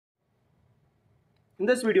In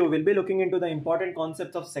this video, we'll be looking into the important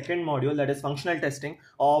concepts of second module, that is functional testing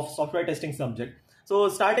of software testing subject. So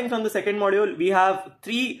starting from the second module, we have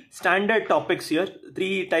three standard topics here,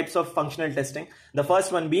 three types of functional testing. The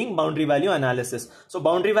first one being boundary value analysis. So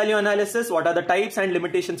boundary value analysis, what are the types and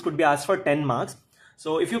limitations could be asked for 10 marks.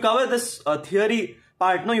 So if you cover this theory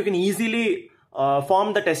part, you can easily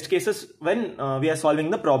form the test cases when we are solving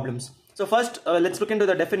the problems. So first, let's look into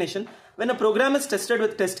the definition. When a program is tested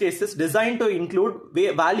with test cases designed to include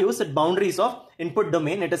values at boundaries of input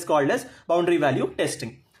domain, it is called as boundary value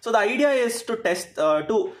testing. So the idea is to test,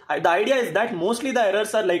 the idea is that mostly the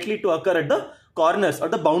errors are likely to occur at the corners or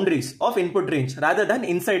the boundaries of input range rather than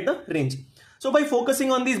inside the range. So by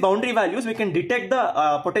focusing on these boundary values, we can detect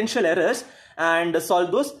the potential errors and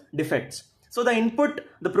solve those defects. So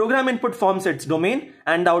the program input forms its domain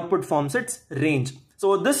and the output forms its range.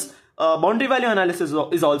 So this boundary value analysis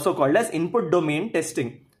is also called as input domain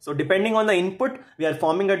testing. So depending on the input, we are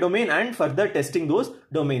forming a domain and further testing those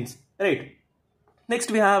domains, right? Next,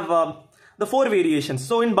 we have the four variations.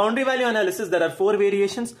 So in boundary value analysis, there are four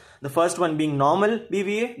variations. The first one being normal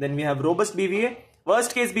BVA, then we have robust BVA,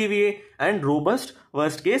 worst case BVA, and robust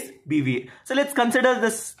worst case BVA. So let's consider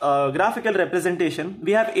this graphical representation.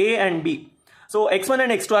 We have A and B. So x1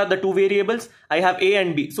 and x2 are the two variables. I have A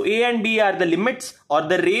and B. So A and B are the limits or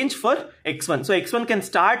the range for x1. So x1 can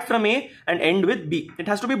start from A and end with B. It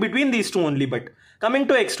has to be between these two only, but coming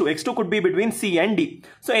to x2, x2 could be between C and D.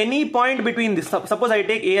 So any point between this, suppose I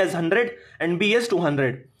take A as 100 and B as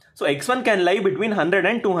 200. So x1 can lie between 100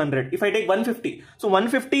 and 200. If I take 150, so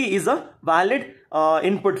 150 is a valid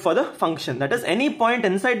input for the function. That is, any point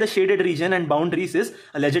inside the shaded region and boundaries is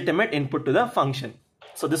a legitimate input to the function.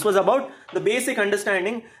 So this was about the basic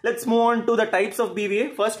understanding. Let's move on to the types of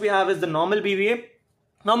BVA. First we have is the normal BVA.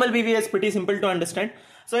 Normal BVA is pretty simple to understand.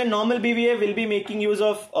 So in normal BVA, we'll be making use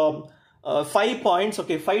of 5 points,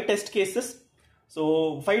 okay, 5 test cases.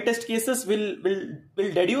 So 5 test cases will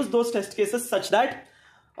deduce those test cases such that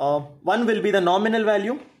one will be the nominal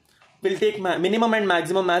value. We'll take minimum and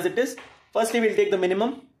maximum as it is. Firstly, we'll take the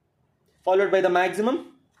minimum, followed by the maximum.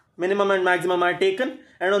 Minimum and maximum are taken,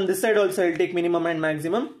 and on this side also I'll take minimum and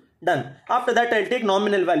maximum. Done. After that I'll take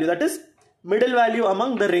nominal value, that is middle value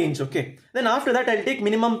among the range. Okay. Then after that I'll take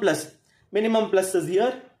minimum plus. Minimum plus is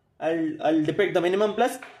here. I'll depict the minimum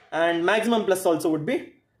plus, and maximum plus also would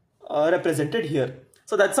be represented here.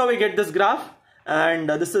 So that's how we get this graph, and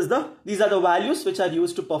these are the values which are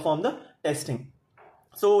used to perform the testing.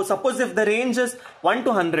 So suppose if the range is 1 to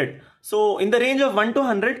 100. So in the range of 1 to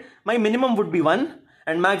 100, my minimum would be 1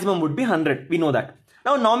 and maximum would be 100. We know that.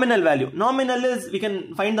 Now nominal value. Nominal is, we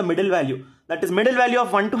can find the middle value. That is, middle value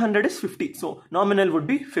of 1 to 100 is 50. So nominal would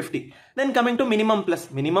be 50. Then coming to minimum plus.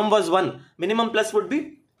 Minimum was 1. Minimum plus would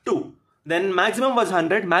be 2. Then maximum was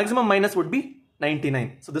 100. Maximum minus would be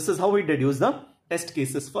 99. So this is how we deduce the test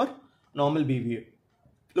cases for normal BVA.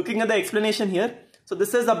 Looking at the explanation here. So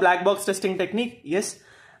this is a black box testing technique. Yes.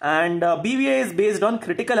 And BVA is based on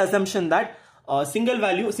critical assumption that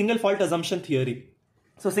single fault assumption theory.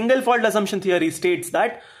 So single fault assumption theory states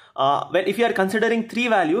that if you are considering three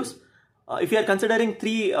values, if you are considering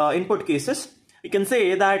three input cases, we can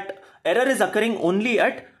say that error is occurring only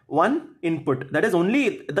at one input. That is,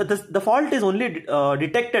 only the fault is only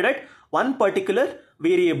detected at one particular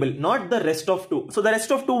variable, not the rest of two. So the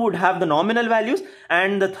rest of two would have the nominal values,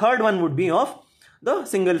 and the third one would be of the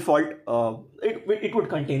single fault. It would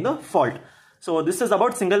contain the fault. So this is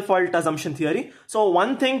about single fault assumption theory. So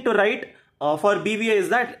one thing to write for BVA is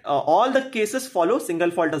that all the cases follow single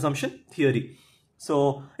fault assumption theory.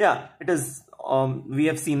 So yeah, it is, we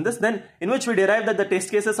have seen this. Then in which we derive that the test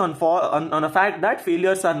cases on a fact that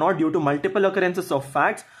failures are not due to multiple occurrences of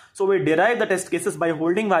facts. So we derive the test cases by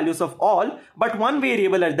holding values of all but one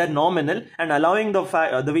variable at their nominal and allowing the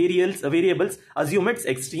variables assume its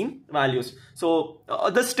extreme values. So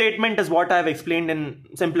this statement is what I have explained in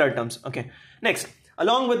simpler terms. Okay. Next,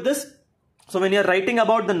 along with this, so when you're writing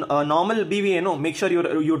about the normal BVA, make sure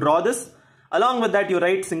you draw this. Along with that, you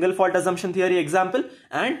write single fault assumption theory example,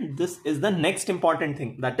 and this is the next important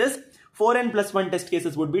thing. That is, 4n plus 1 test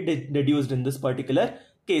cases would be deduced in this particular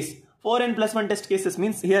case. 4n plus 1 test cases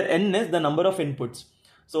means here n is the number of inputs.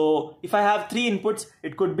 So if I have 3 inputs,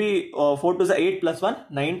 it could be 4 to the 8 plus 1,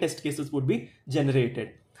 9 test cases would be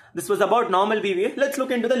generated. This was about normal BVA. Let's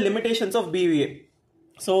look into the limitations of BVA.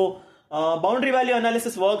 So boundary value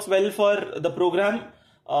analysis works well for the program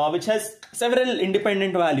which has several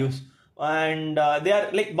independent values, and they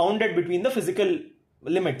are like bounded between the physical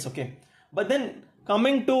limits. Okay, but then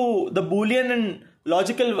coming to the Boolean and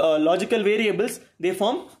logical variables, they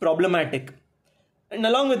form problematic. And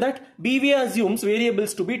along with that, BVA assumes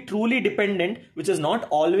variables to be truly dependent, which is not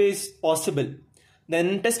always possible.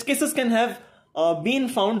 Then test cases can have been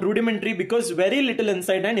found rudimentary because very little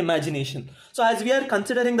insight and imagination. So as we are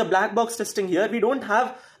considering the black box testing here, we don't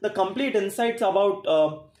have the complete insights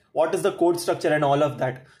about what is the code structure and all of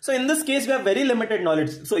that. So in this case, we have very limited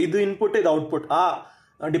knowledge. So either input is output.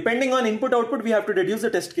 Depending on input output, we have to reduce the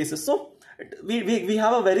test cases. So we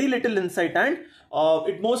have a very little insight, and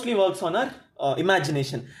it mostly works on our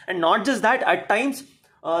imagination. And not just that, at times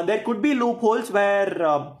there could be loopholes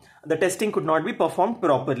where the testing could not be performed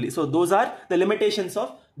properly. So those are the limitations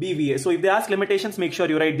of BVA. So if they ask limitations, make sure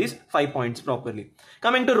you write these 5 points properly.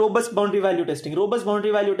 Coming to robust boundary value testing. Robust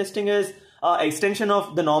boundary value testing is extension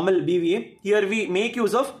of the normal BVA. Here we make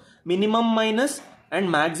use of minimum minus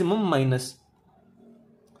and maximum minus.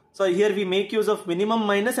 So here we make use of minimum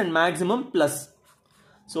minus and maximum plus.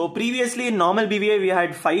 So previously in normal BVA we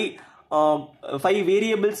had five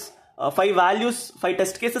variables, 5 values, 5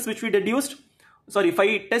 test cases which we deduced. Sorry,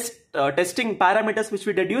 5 testing parameters which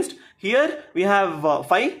we deduced. Here we have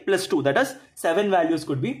 5 plus 2, that is 7 values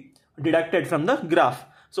could be deducted from the graph.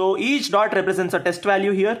 So each dot represents a test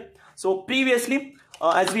value here. So previously,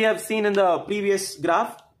 as we have seen in the previous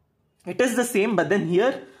graph, it is the same, but then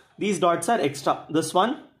here these dots are extra. This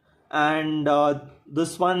one and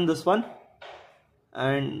this one,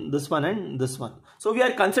 and this one and this one. So we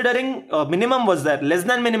are considering minimum was there, less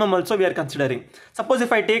than minimum also we are considering. Suppose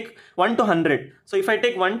if I take 1 to 100. So if I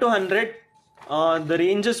take 1 to 100, the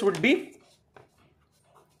ranges would be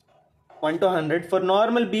 1 to 100. For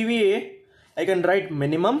normal BVA, I can write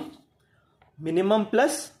minimum, minimum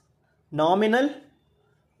plus, nominal,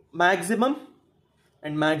 maximum,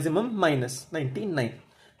 and maximum minus 99.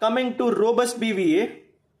 Coming to robust BVA,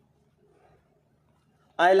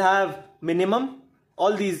 I'll have minimum,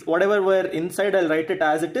 all these whatever were inside I'll write it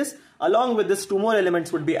as it is. Along with this 2 more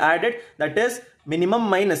elements would be added, that is minimum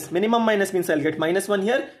minus. Minimum minus means I'll get -1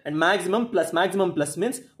 here, and maximum plus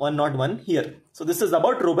means 101 here. So this is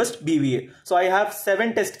about robust BVA. So I have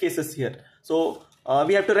 7 test cases here. So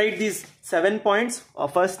we have to write these 7 points.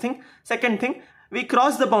 First thing. Second thing, we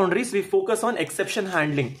cross the boundaries, we focus on exception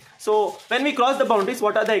handling. So when we cross the boundaries,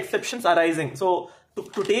 what are the exceptions arising? So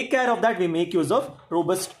to take care of that, we make use of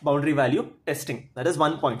robust boundary value testing. That is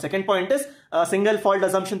 1 point. Second point is single fault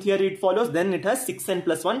assumption theory it follows. Then it has 6n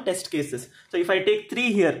plus 1 test cases. So if I take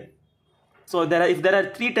 3 here, so if there are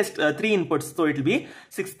 3 inputs, so it will be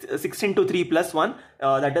 16 to 3 plus 1,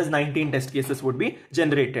 that is 19 test cases would be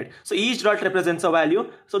generated. So each dot represents a value.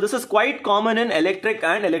 So this is quite common in electric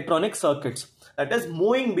and electronic circuits. That is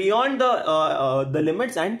moving beyond the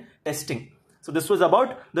limits and testing. So this was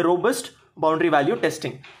about the robust boundary value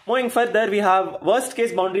testing. Moving further, we have worst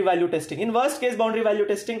case boundary value testing. In worst case boundary value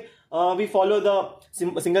testing, we follow the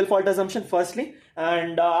single fault assumption firstly,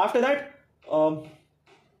 and after that,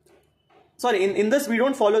 in this we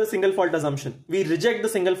don't follow the single fault assumption. We reject the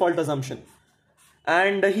single fault assumption,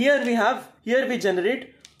 and here we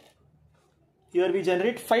generate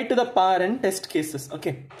 5 to the power n test cases.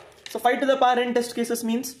 Okay, so 5 to the power n test cases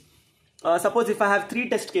means suppose if I have 3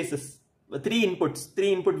 test cases, 3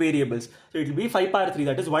 input variables, so it will be 5 power 3,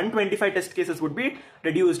 that is 125 test cases would be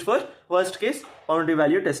reduced for worst case boundary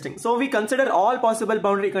value testing. So we consider all possible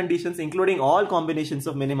boundary conditions, including all combinations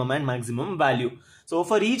of minimum and maximum value. So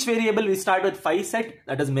for each variable we start with 5 set,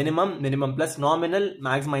 that is minimum, minimum plus, nominal,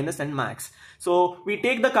 max minus, and max. So we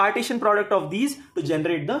take the Cartesian product of these to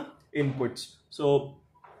generate the inputs. So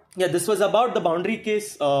yeah, this was about the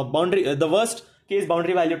the worst case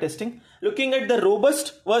boundary value testing. Looking at the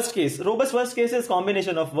robust worst case. Robust worst case is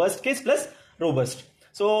combination of worst case plus robust.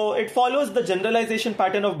 So it follows the generalization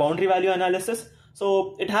pattern of boundary value analysis.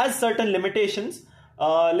 So it has certain limitations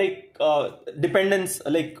like dependence,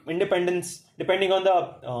 like independence, depending on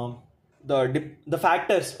the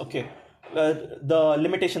factors. Okay, the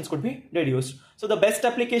limitations could be reduced. So the best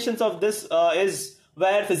applications of this is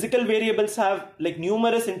where physical variables have like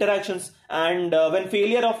numerous interactions, and when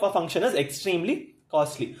failure of a function is extremely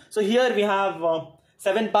costly. So here we have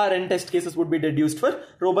 7 power n test cases would be deduced for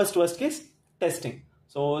robust worst case testing.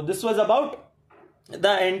 So this was about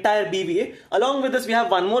the entire BVA. Along with this, we have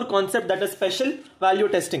one more concept, that is special value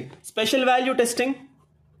testing. Special value testing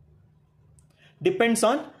depends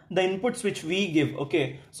on the inputs which we give.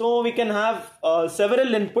 Okay, so we can have several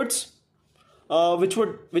inputs which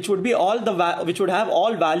would have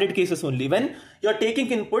all valid cases only. When you're taking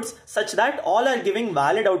inputs such that all are giving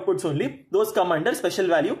valid outputs only, those come under special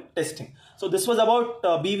value testing. So this was about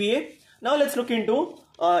BVA. Now let's look into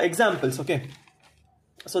examples. Okay,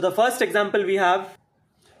 so the first example we have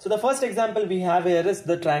here is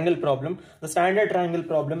the triangle problem, the standard triangle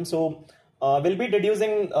problem. So we'll be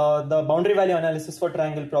deducing the boundary value analysis for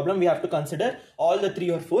triangle problem. We have to consider all the 3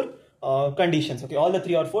 or 4 conditions, okay, all the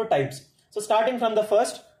 3 or 4 types. So starting from the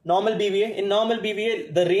first, normal BVA. In normal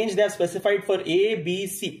BVA, the range they have specified for A, B,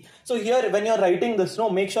 C. So here when you're writing this,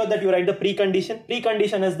 make sure that you write the precondition.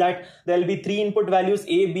 Precondition is that there will be 3 input values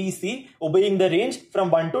A, B, C obeying the range from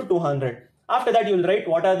 1 to 200. After that, you'll write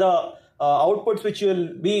what are the outputs which you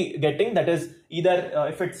will be getting. That is either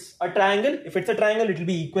if it's a triangle, it will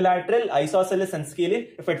be equilateral, isosceles and scalar.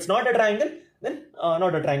 If it's not a triangle, then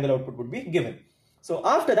not a triangle output would be given. So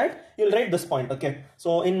after that, you'll write this point, okay.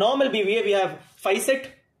 So in normal BVA, we have phi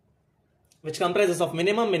set, which comprises of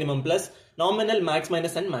minimum, minimum plus, nominal, max,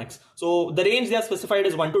 minus and max. So the range they are specified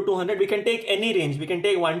is 1 to 200. We can take any range. We can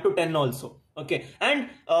take 1 to 10 also. Okay. And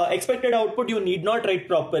expected output you need not write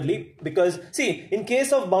properly, because see, in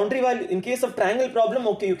case of boundary value, in case of triangle problem,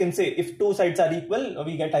 okay, you can say if 2 sides are equal,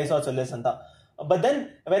 we get isosceles and that. But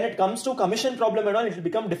then when it comes to commission problem and all, it will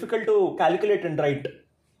become difficult to calculate and write.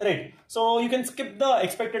 Right. So you can skip the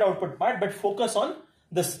expected output part, but focus on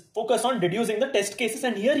this. Focus on deducing the test cases,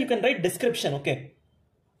 and here you can write description. Okay.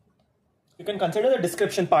 You can consider the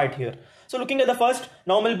description part here. So looking at the first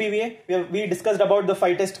normal BVA, we discussed about the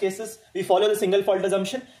 5 test cases. We follow the single fault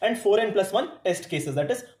assumption and 4n plus 1 test cases. That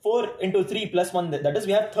is 4 into 3 plus 1. That is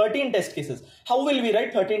we have 13 test cases. How will we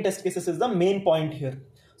write 13 test cases is the main point here.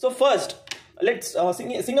 So first, let's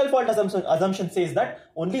single fault assumption says that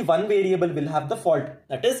only one variable will have the fault.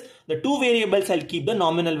 That is the 2 variables I'll keep the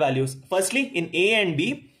nominal values. Firstly, in A and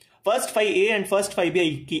B, first phi A and first phi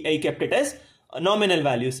B I kept it as nominal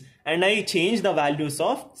values, and I changed the values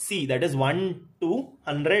of C, that is 1, 2,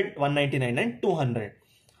 100, 199 and 200.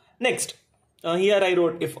 Next, here I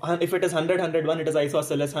wrote if it is 100, 101 it is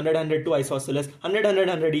isosceles, 100, 102 isosceles, 100, 100,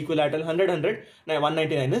 100 equilateral, 100, 100,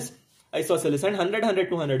 199 is isosceles, and 100, 100,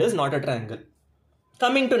 200 is not a triangle.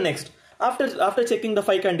 Coming to next, after checking the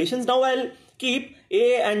 5 conditions, now I'll keep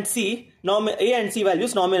A and C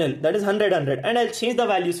values nominal, that is 100, 100, and I'll change the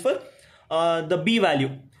values for the B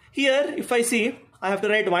value. Here, if I see, I have to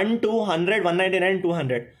write 1, 2, 100, 199,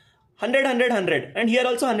 200. 100, 100, 100. And here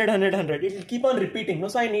also 100, 100, 100. It will keep on repeating.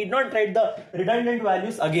 So I need not write the redundant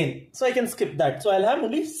values again. So I can skip that. So I'll have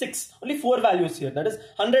only 4 values here. That is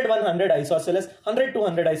 100, 100 isosceles, 100,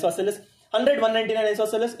 200 isosceles, 100, 199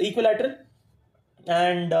 isosceles, equilateral.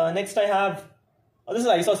 And next I have, this is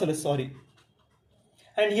isosceles, sorry.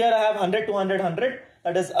 And here I have 100, 200, 100.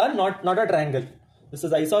 That is not a triangle. This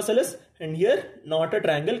is isosceles, and here not a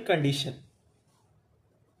triangle condition.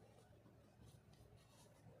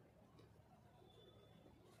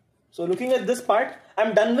 So looking at this part,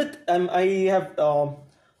 I'm done with, I have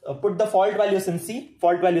put the fault values in C,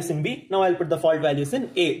 fault values in B. Now I'll put the fault values in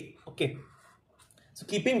A. Okay. So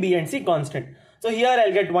keeping B and C constant. So here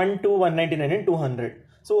I'll get 1, 2, 199 and 200.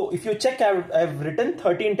 So if you check, I've written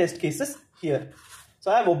 13 test cases here. So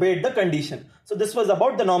I have obeyed the condition. So this was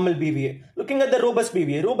about the normal BVA. Looking at the robust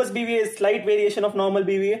BVA. Robust BVA is slight variation of normal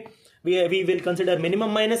BVA. We will consider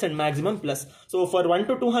minimum minus and maximum plus. So for 1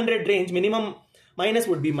 to 200 range, minimum minus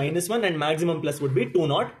would be -1 and maximum plus would be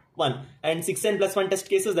 201. And 6n plus 1 test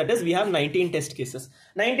cases, that is we have 19 test cases.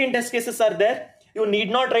 19 test cases are there. You need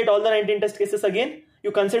not write all the 19 test cases again.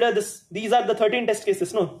 You consider this, these are the 13 test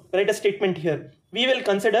cases. No, write a statement here. We will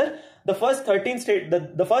consider the first 13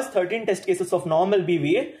 test cases of normal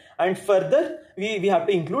BVA, and further we have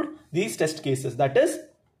to include these test cases. That is,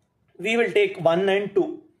 we will take 1 and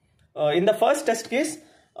 2. In the first test case,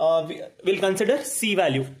 we'll consider C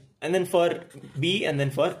value, and then for B and then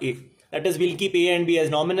for A. That is, we'll keep A and B as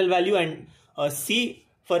nominal value, and C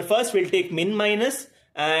for first we'll take min minus,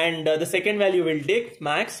 and the second value will take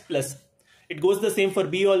max plus. It goes the same for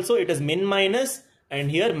B also. It is min minus,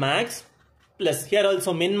 and here max plus. Here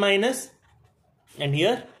also min minus, and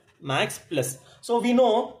here max plus. So we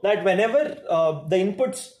know that whenever the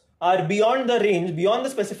inputs are beyond the range, beyond the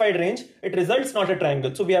specified range, it results not a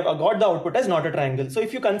triangle. So we have got the output as not a triangle. So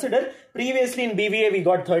if you consider, previously in BVA we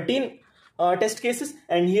got 13 test cases,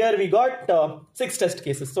 and here we got 6 test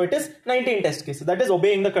cases. So it is 19 test cases. That is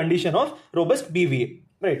obeying the condition of robust BVA.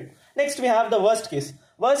 Right. Next we have the worst case.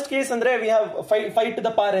 Worst case, Andre, we have 5 to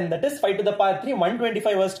the power n, that is 5 to the power 3,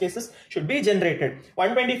 125 worst cases should be generated.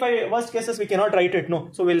 125 worst cases, we cannot write it, no.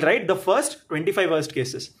 So we'll write the first 25 worst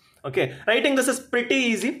cases. Okay, writing this is pretty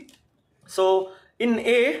easy. So in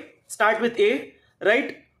A, start with A,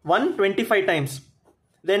 write 125 times,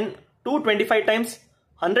 then 225 times,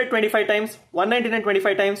 125 times, 199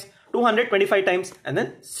 25 times, 225 times, and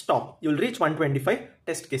then stop. You'll reach 125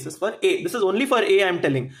 test cases for A. This is only for A I am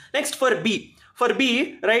telling. Next for B. For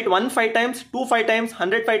B, write 1 5 times, 2 5 times,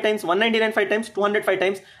 100 5 times, 199 5 times, 205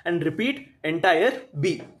 times, and repeat entire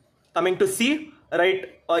B. Coming to C,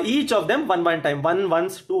 write each of them one time. 1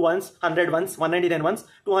 once, 2 once, 100 once, 199 once,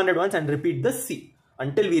 200 once, and repeat the C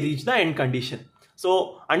until we reach the end condition.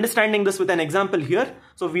 So understanding this with an example here.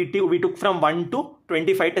 So we took from 1 to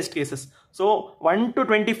 25 test cases. So 1 to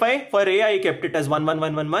 25 for A I kept it as 1, 1,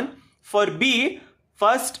 1, 1, 1. For B,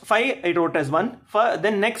 first 5 I wrote as 1.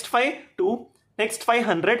 Then next 5 2. Next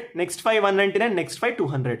 500, next 5 199, next 5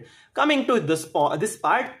 200. Coming to this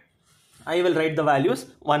part, I will write the values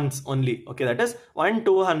once only. Okay, that is 1,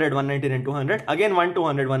 200, 199, 200. Again 1,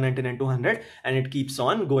 200, 199, 200, and it keeps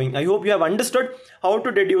on going. I hope you have understood how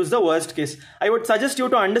to deduce the worst case. I would suggest you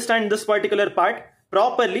to understand this particular part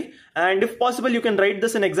properly, and if possible, you can write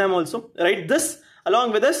this in exam also. Write this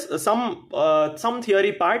along with this some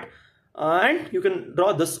theory part, and you can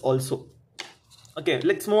draw this also. Okay,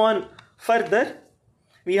 let's move on. Further,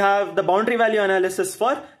 we have the boundary value analysis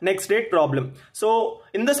for next date problem. So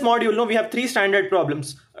in this module, we have 3 standard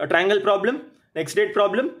problems: a triangle problem, next date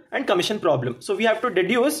problem, and commission problem. So we have to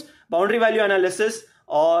deduce boundary value analysis,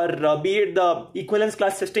 or be it the equivalence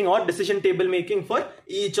class testing or decision table making for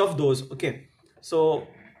each of those. Okay, so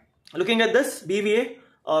looking at this BVA,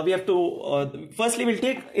 we have to firstly we'll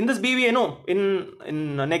take in this BVA,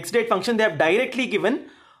 in next date function they have directly given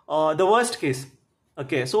the worst case.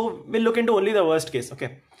 Okay, so we'll look into only the worst case.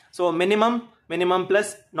 Okay, so minimum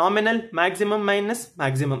plus, nominal, maximum minus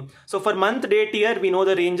maximum. So for month, date, year, we know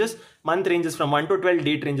the ranges. Month ranges from 1 to 12,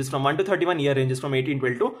 date ranges from 1 to 31, year ranges from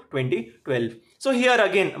 1812 to 2012. So here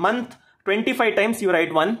again, month 25 times you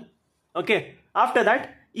write 1. Okay, after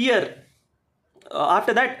that year,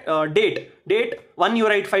 date 1 you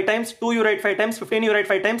write 5 times, 2 you write 5 times, 15 you write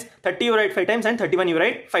 5 times, 30 you write 5 times, and 31 you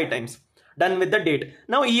write 5 times. Done with the date.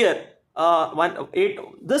 Now year,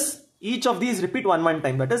 each of these repeat one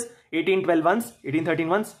time. That is 1812 once, 1813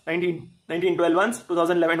 once, 1912 once,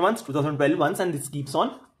 2011 once, 2012 once, and this keeps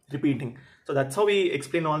on repeating. So that's how we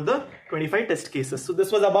explain all the 25 test cases. So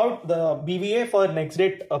this was about the BVA for next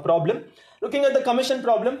date problem. Looking at the commission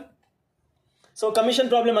problem. So commission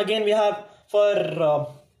problem, again we have for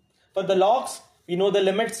the logs, we know the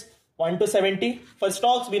limits 1 to 70. For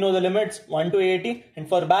stocks, we know the limits 1 to 80. And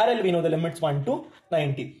for barrel, we know the limits 1 to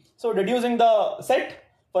 90. So deducing the set,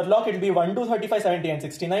 for log it will be 1 to 35, 70 and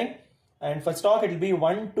 69. And for stock it will be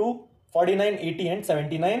 1 to 49, 80 and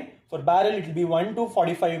 79. For barrel it will be 1 to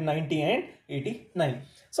 45, 90 and 89.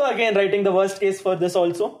 So again writing the worst case for this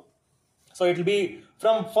also. So it will be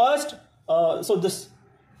from first, so this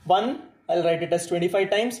 1 I'll write it as 25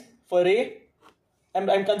 times. For A,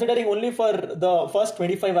 I'm considering only for the first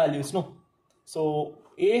 25 values, no. So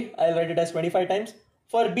A, I'll write it as 25 times.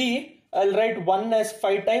 For B, I'll write 1 as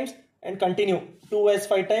 5 times and continue. 2 as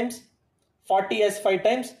 5 times, 40 as 5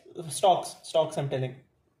 times, stocks I'm telling.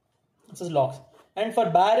 This is logs. And for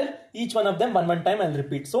barrel, each one of them one time I'll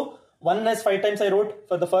repeat. So 1 as 5 times I wrote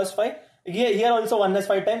for the first 5. Here also 1 as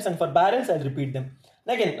 5 times, and for barrels I'll repeat them.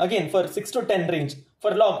 Again for 6 to 10 range.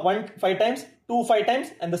 For log, 1 5 times, 2 5 times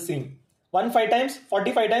and the same. 1 5 times,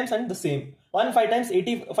 45 times and the same. 1 5 times,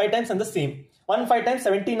 85 times and the same. 1 5 times,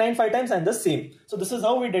 79 5 times and the same. So this is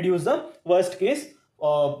how we deduce the worst case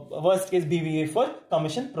BVA for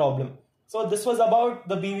commission problem. So this was about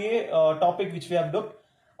the BVA topic which we have looked.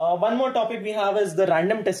 One more topic we have is the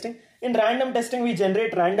random testing. In random testing, we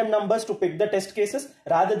generate random numbers to pick the test cases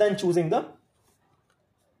rather than choosing the.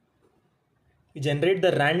 We generate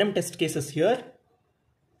the random test cases here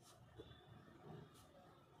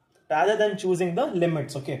rather than choosing the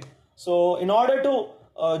limits. Okay. So in order to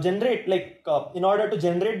generate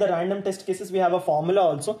the random test cases, we have a formula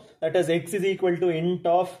also, that is x is equal to int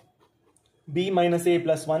of b minus a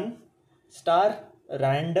plus 1 star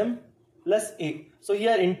random plus a. So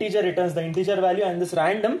here integer returns the integer value, and this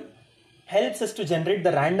random helps us to generate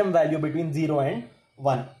the random value between 0 and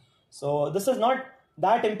 1. So this is not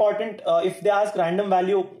that important. If they ask random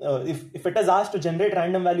value, if it is asked to generate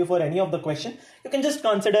random value for any of the question, you can just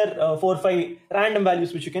consider 4 or 5 random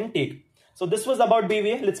values which you can take. So this was about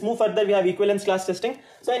BVA. Let's move further. We have equivalence class testing.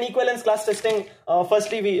 So in equivalence class testing,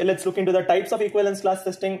 firstly let's look into the types of equivalence class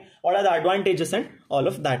testing. What are the advantages and all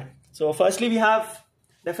of that. So firstly we have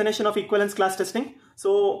definition of equivalence class testing.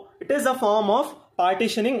 So it is a form of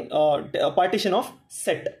partitioning, a partition of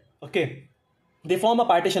set. Okay, they form a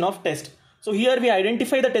partition of test. So here we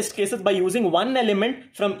identify the test cases by using one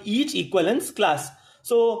element from each equivalence class.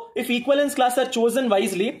 So if equivalence class are chosen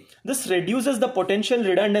wisely, this reduces the potential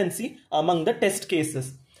redundancy among the test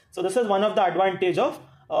cases. So this is one of the advantage of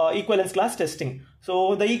equivalence class testing.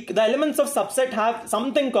 So the elements of subset have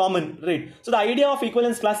something common, right? So the idea of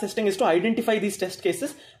equivalence class testing is to identify these test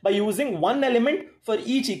cases by using one element for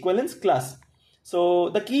each equivalence class. So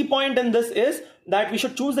the key point in this is that we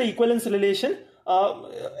should choose the equivalence relation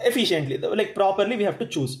efficiently, like properly we have to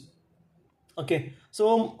choose. Okay,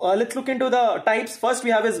 so let's look into the types. First we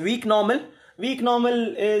have is weak normal. Weak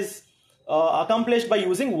normal is accomplished by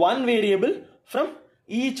using one variable from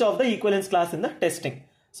each of the equivalence class in the testing.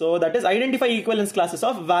 So that is identify equivalence classes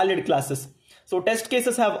of valid classes. So test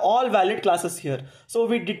cases have all valid classes here. So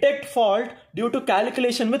we detect fault due to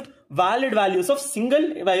calculation with valid values of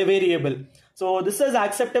single variable. So this is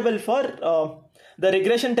acceptable for the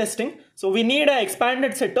regression testing. So we need an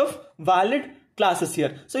expanded set of valid classes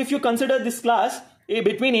here. So if you consider this class,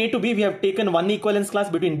 between A to B we have taken one equivalence class,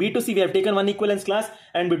 between B to C we have taken one equivalence class,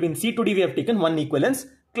 and between C to D we have taken one equivalence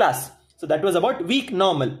class. So that was about weak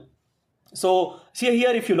normal. So see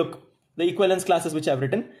here, if you look, the equivalence classes which I have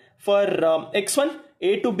written for x1,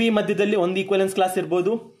 A to B madhyadalli ಒಂದು equivalence class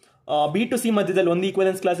ಇರಬಹುದು, B to C madhyadalli ಒಂದು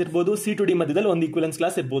equivalence class ಇರಬಹುದು, C to D madhyadalli ಒಂದು equivalence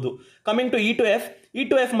class ಇರಬಹುದು. Coming to E to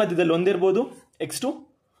F madhyadalli ಒಂದು ಇರಬಹುದು, x2,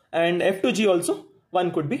 and F to G also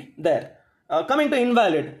one could be there. Coming to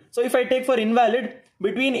invalid, so if I take for invalid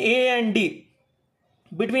between A and D,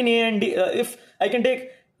 if I can take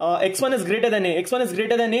x1 is greater than A, x1 is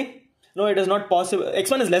greater than A, no, it is not possible.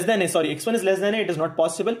 X1 is less than A, sorry, x1 is less than A, it is not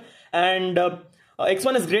possible. And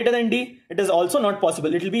x1 is greater than D, it is also not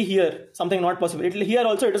possible. It will be here, something not possible. It will here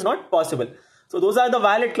also, it is not possible. So those are the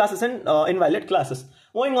valid classes and invalid classes.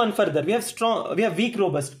 Moving on further, we have weak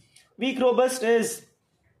robust. Weak robust is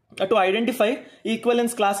to identify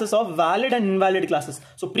equivalence classes of valid and invalid classes.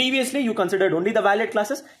 So previously you considered only the valid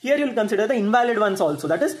classes. Here you will consider the invalid ones also.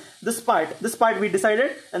 That is this part we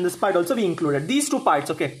decided, and this part also we included. These two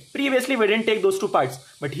parts, okay. Previously we didn't take those two parts,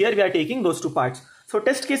 but here we are taking those two parts. So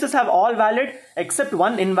test cases have all valid except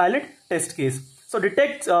one invalid test case. So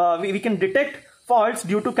we can detect faults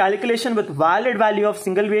due to calculation with valid value of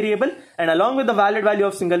single variable, and along with the valid value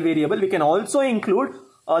of single variable we can also include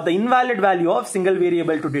the invalid value of single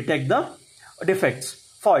variable to detect the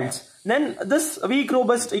defects, faults. Then this weak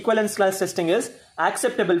robust equivalence class testing is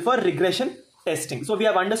acceptable for regression testing. So we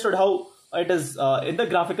have understood how it is in the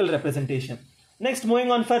graphical representation. Next, moving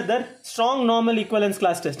on further, strong normal equivalence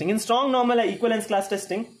class testing. In strong normal equivalence class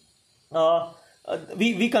testing,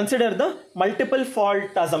 we consider the multiple fault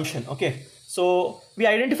assumption. Okay, so we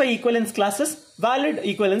identify equivalence classes, valid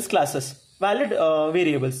equivalence classes, valid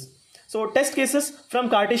variables. So test cases from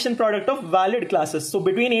Cartesian product of valid classes. So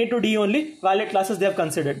between A to D only valid classes they have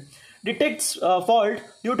considered. Detects fault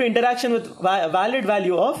due to interaction with valid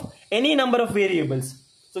value of any number of variables.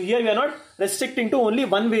 So here we are not restricting to only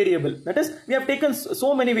one variable. That is, we have taken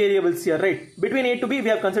so many variables here, right? Between A to B we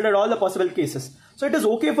have considered all the possible cases. So it is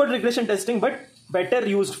okay for regression testing, but better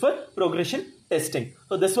used for progression testing.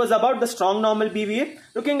 So this was about the strong normal PVA.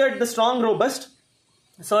 Looking at the strong robust.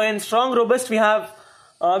 So in strong robust we have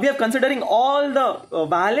considering all the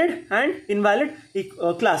valid and invalid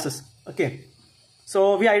classes. Okay,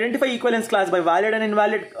 so we identify equivalence class by valid and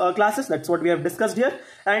invalid classes. That's what we have discussed here.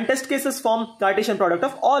 And test cases form Cartesian product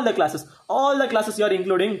of all the classes. All the classes you are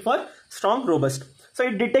including for strong robust. So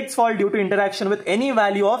it detects fault due to interaction with any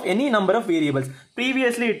value of any number of variables.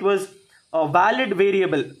 Previously it was a valid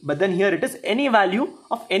variable, but then here it is any value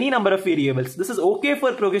of any number of variables. This is okay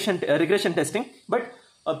for regression testing, but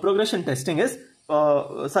progression testing is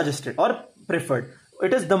suggested or preferred.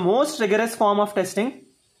 It is the most rigorous form of testing.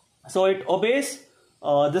 So it obeys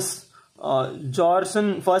this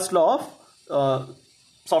Jorson first law of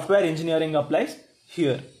software engineering applies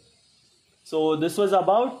here. So this was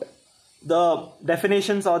about the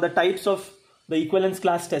definitions or the types of the equivalence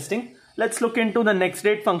class testing. Let's look into the next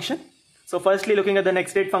date function. So firstly, looking at the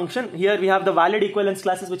next date function, here we have the valid equivalence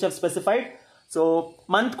classes which I've specified. So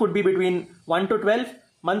month could be between 1 to 12.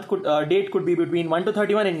 Date could be between 1 to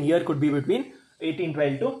 31, and year could be between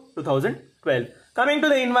 1812 to 2012. Coming to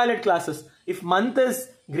the invalid classes, if month is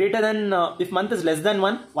greater than, if month is less than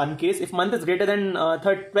 1 case. If month is greater than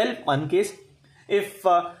 12, 1 case. If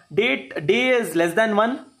day is less than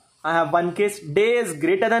 1, I have 1 case. Day is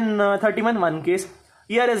greater than 31, 1 case.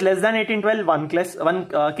 Year is less than 1812,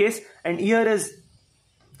 1 case. And year is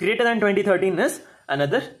greater than 2013 is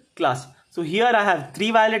another class. So here I have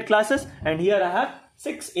 3 valid classes, and here I have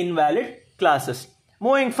 6 invalid classes.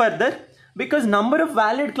 Moving further, because number of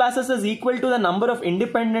valid classes is equal to the number of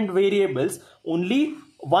independent variables, only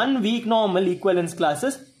one weak normal equivalence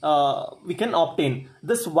classes we can obtain.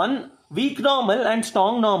 This one weak normal and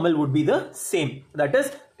strong normal would be the same. That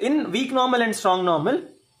is, in weak normal and strong normal,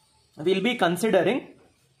 we will be considering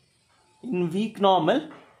in weak normal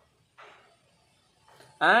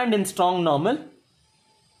and in strong normal,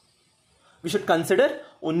 we should consider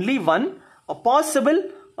only one possible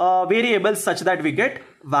variable such that we get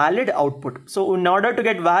valid output. So in order to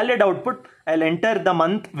get valid output, I'll enter the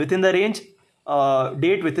month within the range,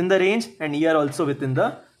 date within the range, and year also within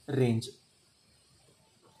the range.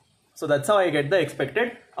 So that's how I get the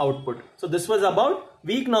expected output. So this was about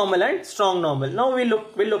weak normal and strong normal. Now we'll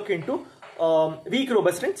look into weak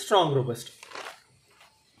robust and strong robust.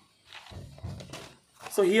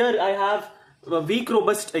 So here I have weak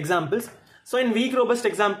robust examples. So in weak robust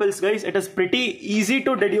examples, guys, it is pretty easy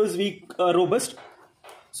to deduce weak robust.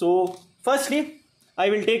 So firstly, I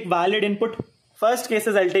will take valid input. First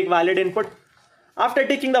cases, I'll take valid input. After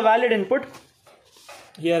taking the valid input,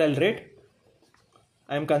 here I'll write,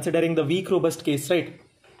 I am considering the weak robust case, right?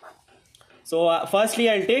 So firstly,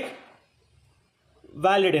 I'll take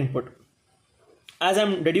valid input. As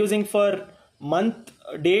I'm deducing for month,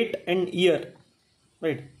 date and year,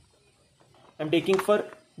 right? I'm taking for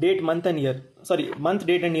date, month and year. Sorry, month,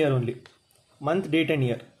 date and year only. Month, date and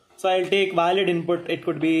year. So I'll take valid input. It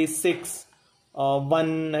could be 6,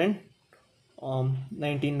 1 and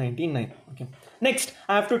 1999. Okay. Next,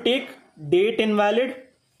 I have to take date invalid.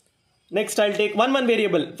 Next, I'll take one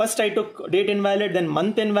variable. First, I took date invalid, then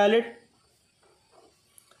month invalid.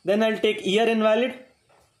 Then I'll take year invalid.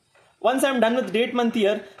 Once I'm done with date, month,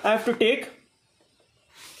 year, I have to take,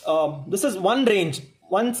 this is one range,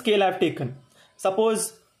 one scale I've taken.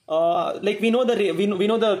 Suppose, like we know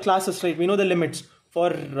the classes, right? We know the limits. For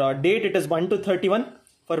date, it is 1 to 31.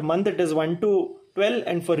 For month, it is 1 to 12.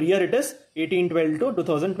 And for year, it is 1812 to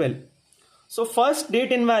 2012. So first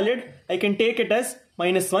date invalid, I can take it as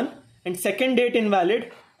 -1. And second date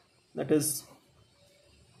invalid, that is,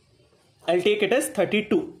 I'll take it as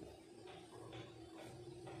 32.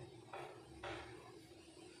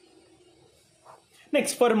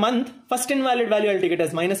 Next, for month, first invalid value, I'll take it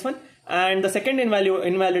as -1. And the second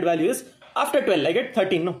invalid value is after 12, I get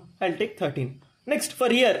 13. No, I'll take 13. Next,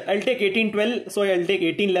 for year, I'll take 1812. So I'll take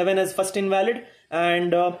 1811 as first invalid.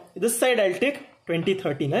 And this side, I'll take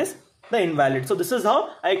 2013 as the invalid. So this is how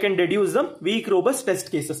I can deduce the weak robust test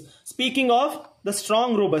cases. Speaking of the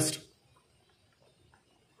strong robust.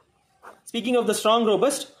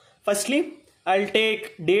 Firstly, I'll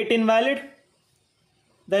take date invalid.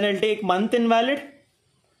 Then I'll take month invalid.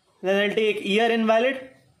 Then I'll take year invalid.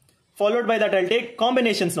 Followed by that, I'll take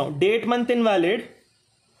combinations now. Date, month invalid.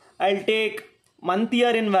 I'll take month,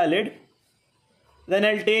 year invalid. Then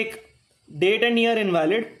I'll take date and year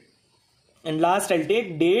invalid. And last, I'll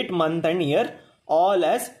take date, month and year all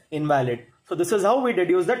as invalid. So this is how we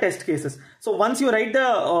deduce the test cases. So once you write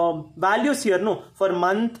the values here, no, for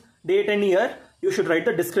month, date and year, you should write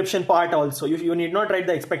the description part also. You need not write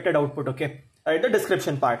the expected output, okay? Write the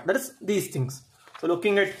description part. That is these things. So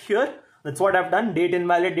looking at here, that's what I've done. Date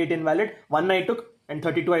invalid, 1 I took and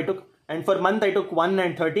 32 I took. And for month, I took 1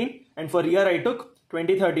 and 13. And for year, I took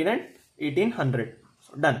 2013 and 1800.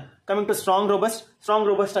 So done. Coming to strong robust. Strong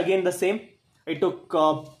robust, again the same. I took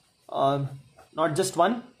not just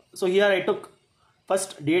one. So here I took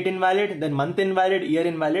first date invalid, then month invalid, year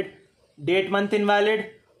invalid, date month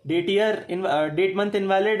invalid, date month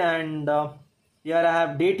invalid, and here I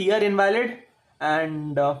have date year invalid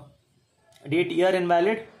and date year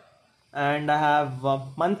invalid, and I have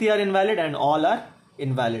month year invalid, and all are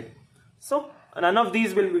invalid. So none of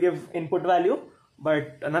these will give input value,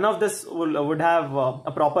 but none of this would have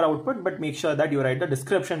a proper output, but make sure that you write the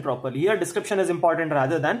description properly. Here description is important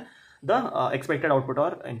rather than the expected output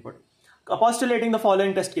or input. Postulating the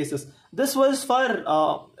following test cases. This was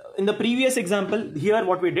for, in the previous example, here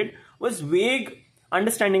what we did was vague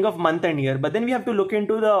understanding of month and year, but then we have to look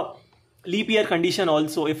into the leap year condition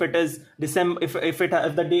also. If it is December,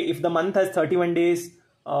 if the month has 31 days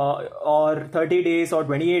or 30 days or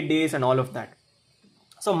 28 days and all of that.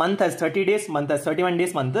 So month has 30 days, month has 31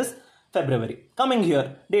 days, month is February. Coming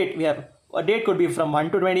here, date, we have a date could be from 1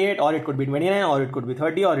 to 28, or it could be 29, or it could be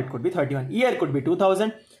 30, or it could be 31. Year could be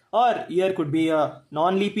 2000, or year could be a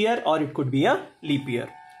non-leap year, or it could be a leap year.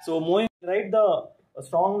 So moving, write the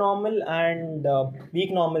strong normal and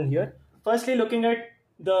weak normal here. Firstly, looking at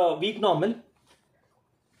the weak normal.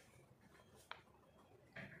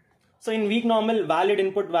 So in weak normal, valid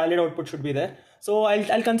input, valid output should be there. So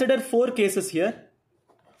I'll consider 4 cases here.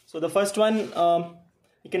 So the first one,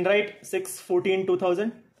 you can write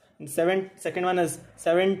 6/14/2000. And second one is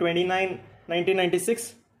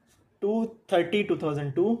 7/29/1996,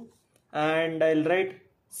 2/30/2002, and I'll write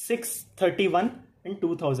 6/31 in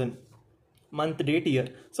 2000. Month, date, year.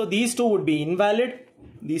 So these two would be invalid.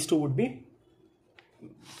 These two would be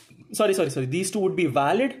these two would be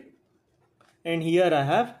valid, and here I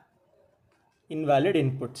have invalid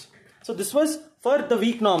inputs. So this was for the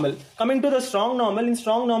weak normal. Coming to the strong normal. In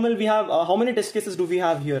strong normal, we have how many test cases do we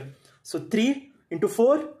have here? So 3. into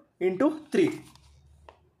 4 into 3.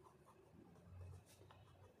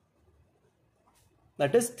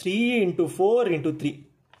 That is 3 into 4 into 3.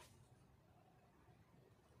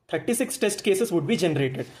 36 test cases would be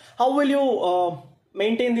generated. How will you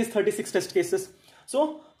maintain these 36 test cases?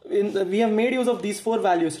 So we have made use of these 4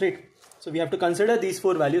 values, right? So we have to consider these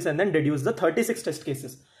 4 values and then deduce the 36 test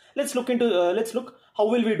cases. Let's look how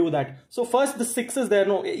will we do that. So first the 6 is there.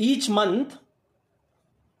 No, each month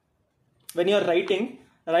when you are writing,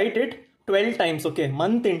 write it 12 times. Okay,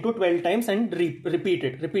 month into 12 times and repeat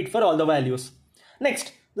it. Repeat for all the values.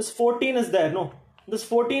 Next, this 14 is there. No, this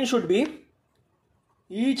 14 should be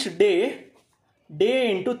each day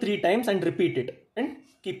into 3 times and repeat it and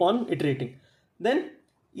keep on iterating. Then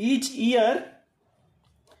each year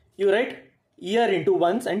you write year into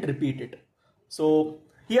once and repeat it. So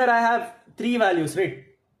here I have 3 values, right?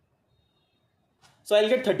 So I'll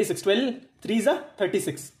get 36. 12 3s are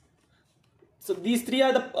 36. So these 3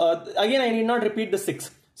 are the again I need not repeat the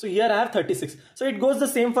 6. So here I have 36. So it goes the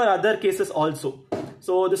same for other cases also.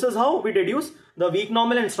 So this is how we deduce the weak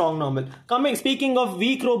normal and strong normal. Speaking of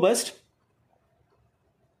weak robust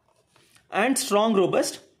and strong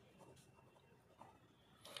robust,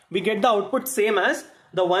 we get the output same as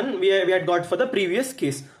the one we had got for the previous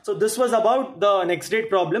case. So this was about the next date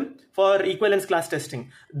problem for equivalence class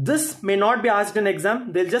testing. This may not be asked in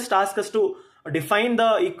exam. They'll just ask us to define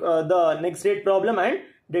the next date problem and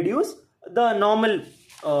deduce the normal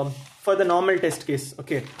for the normal test case.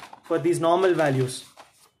 Okay, for these normal values.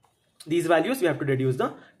 These values we have to deduce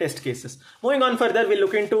the test cases. Moving on further, we'll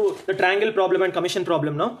look into the triangle problem and commission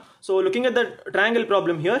problem now. So looking at the triangle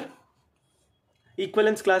problem here,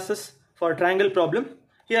 equivalence classes for triangle problem.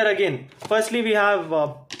 Here again, firstly we have,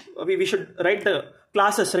 we should write the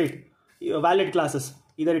classes, right? Valid classes.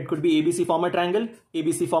 Either it could be ABC form a triangle,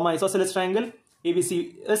 ABC form a isosceles triangle,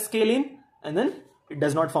 ABC is scalene, and then it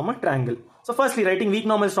does not form a triangle. So firstly, writing weak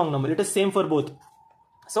normal, strong normal, it is same for both.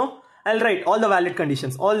 So I'll write all the valid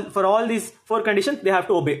conditions. For all these 4 conditions, they have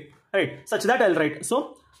to obey, right? Such that I'll write.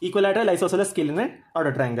 So equilateral, isosceles, scalene, and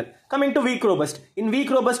order triangle. Coming to weak robust. In weak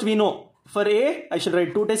robust, we know for A, I should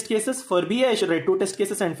write 2 test cases. For B, I should write 2 test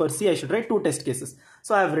cases. And for C, I should write 2 test cases.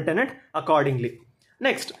 So I have written it accordingly.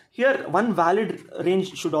 Next, here one valid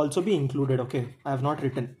range should also be included. Okay, I have not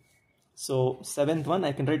written. So 7th one,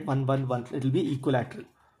 I can write 1, 1, 1. It will be equilateral.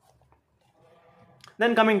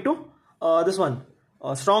 Then coming to this one.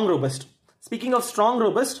 Strong robust. Speaking of strong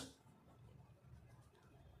robust,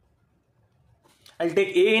 I'll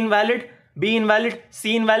take A invalid, B invalid,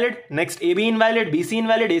 C invalid, next AB invalid, BC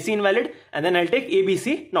invalid, AC invalid, and then I'll take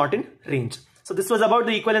ABC not in range. So this was about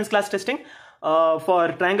the equivalence class testing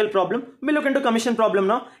for triangle problem. We'll look into commission problem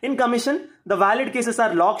now. In commission, the valid cases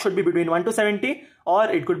are log should be between 1 to 70 or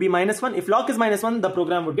it could be -1. If log is -1, the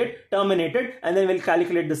program would get terminated and then we'll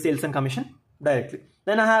calculate the sales and commission directly.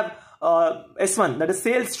 Then I have S1, that is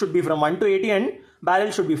sales should be from 1 to 80 and barrel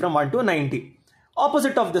should be from 1 to 90.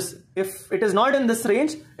 Opposite of this, if it is not in this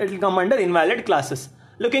range, it will come under invalid classes.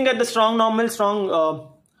 Looking at the strong normal,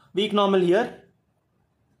 weak normal here,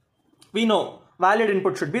 we know valid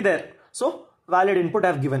input should be there. So valid input I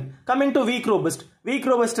have given. Coming to weak robust. Weak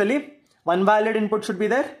robustly, one valid input should be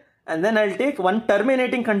there. And then I'll take one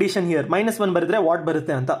terminating condition here. -1 baridre what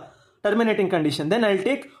barutte anta. Terminating condition. Then I'll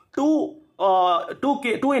take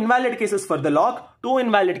two invalid cases for the log, 2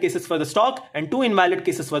 invalid cases for the stock, and 2 invalid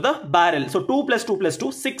cases for the barrel. So 2 plus 2 plus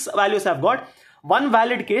 2, 6 values I've got. 1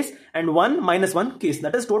 valid case and 1 -1 case.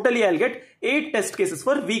 That is totally I'll get 8 test cases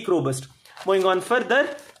for weak robust. Moving on further,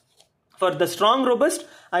 for the strong robust,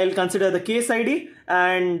 I'll consider the case ID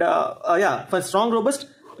and for strong robust,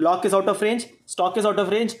 log is out of range, stock is out of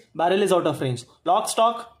range, barrel is out of range. Log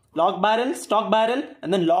stock, log barrel, stock barrel,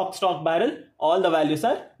 and then log stock barrel, all the values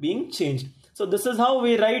are being changed. So this is how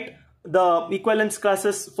we write the equivalence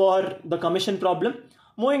classes for the commission problem.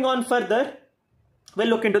 Moving on further, we'll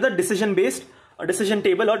look into the decision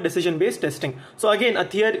table or decision based testing. So again,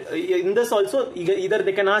 in this also, either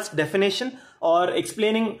they can ask definition or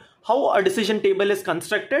explaining how a decision table is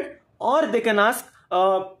constructed, or they can ask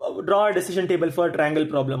draw a decision table for a triangle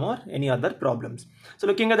problem or any other problems. So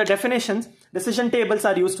looking at the definitions, decision tables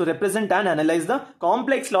are used to represent and analyze the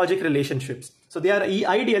complex logic relationships. So they are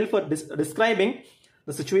ideal for describing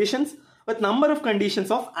the situations with number of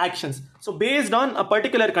conditions of actions. So based on a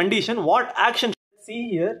particular condition, what action?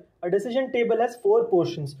 See here, a decision table has 4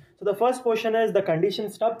 portions. So the first portion is the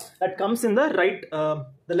condition stub that comes in the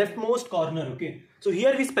the leftmost corner. Okay. So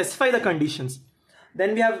here we specify the conditions.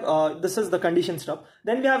 Then we have, this is the condition stub.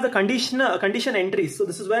 Then we have the condition entries. So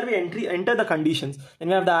this is where we enter the conditions. Then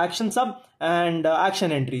we have the action sub and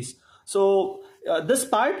action entries. So this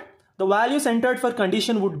part, the values entered for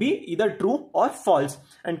condition would be either true or false.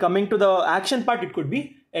 And coming to the action part, it could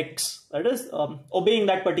be X, that is obeying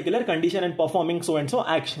that particular condition and performing so and so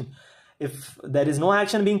action. If there is no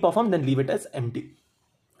action being performed, then leave it as empty.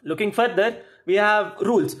 Looking further, we have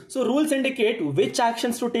rules. So rules indicate which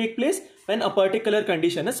actions to take place when a particular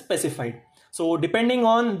condition is specified. So depending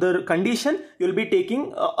on the condition, you will be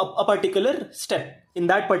taking a particular step in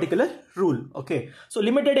that particular rule. Okay. So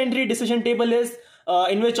limited entry decision table is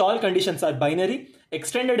in which all conditions are binary.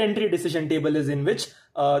 Extended entry decision table is in which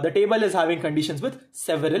the table is having conditions with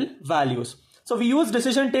several values. So we use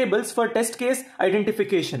decision tables for test case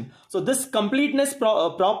identification. So this completeness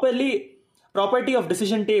property of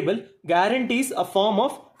decision table guarantees a form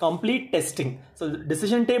of complete testing. So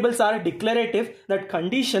decision tables are declarative that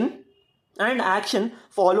condition and action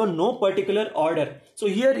follow no particular order. So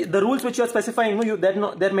here the rules which you are specifying,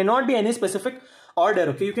 there may not be any specific order.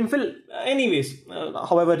 Okay, you can fill anyways,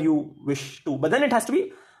 however you wish to, but then it has to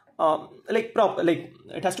be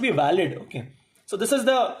it has to be valid. Okay, so this is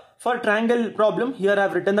the for triangle problem. Here I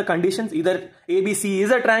have written the conditions, either ABC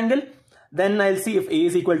is a triangle, then I'll see if A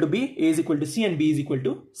is equal to B, A is equal to C, and B is equal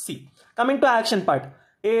to C. Coming to action part,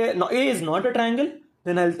 A is not a triangle,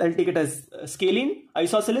 then I'll take it as scalene,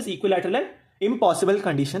 isosceles, equilateral, and impossible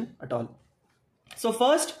condition at all. So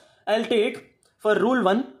first I'll take for rule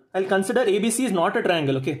 1, I'll consider ABC is not a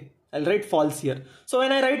triangle. Okay, I'll write false here. So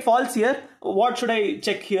when I write false here, what should I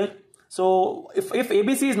check here? So if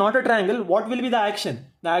ABC is not a triangle, what will be the action?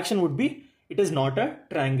 The action would be it is not a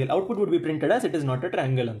triangle. Output would be printed as it is not a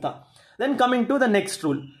triangle. Anta. Then coming to the next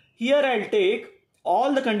rule. Here I'll take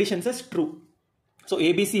all the conditions as true. So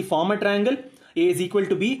ABC form a triangle, A is equal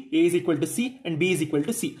to B, A is equal to C, and B is equal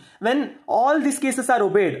to C. When all these cases are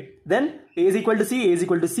obeyed, then A is equal to C, A is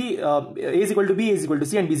equal to C, A is equal to B, A is equal to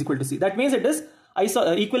C, and B is equal to C. That means it is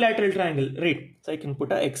equilateral triangle, right? So I can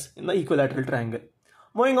put a X in the equilateral triangle.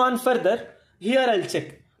 Moving on further, here I'll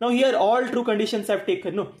check. Now here all true conditions I've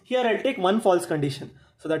taken. No, here I'll take one false condition.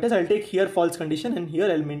 So that is I'll take here false condition and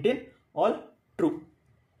here I'll maintain all true.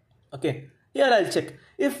 Okay, here I'll check.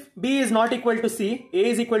 If B is not equal to C, A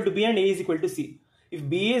is equal to B and A is equal to C. If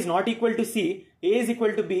B is not equal to C, A is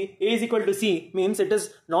equal to B, A is equal to C, means it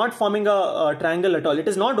is not forming a triangle at all. It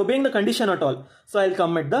is not obeying the condition at all. So I'll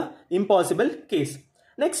come at the impossible case.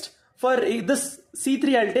 Next, for this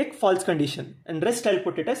C3 I'll take false condition and rest I'll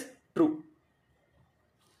put it as true.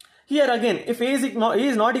 Here again, if A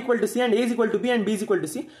is not equal to C and A is equal to B and B is equal to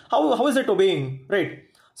C, how is it obeying, right?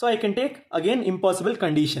 So I can take again impossible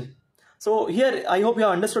condition. So here I hope you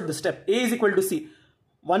have understood the step. A is equal to C.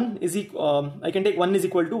 I can take 1 is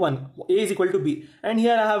equal to 1. A is equal to B. And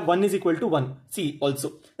here I have 1 is equal to 1. C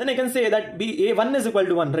also. Then I can say that A1 is equal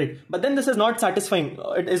to 1, right? But then this is not satisfying.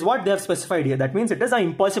 It is what they have specified here. That means it is an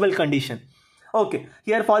impossible condition. Okay.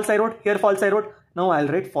 Here false I wrote. Here false I wrote. Now I'll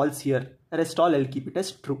write false here. The rest all I'll keep it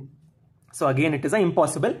as true. So again it is an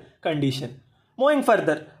impossible condition. Moving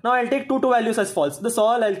further. Now I'll take two values as false. This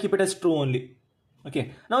all I'll keep it as true only.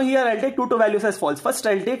 Okay, now here I'll take two values as false. First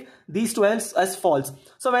I'll take these two as false.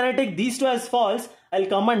 So when I take these two as false, I'll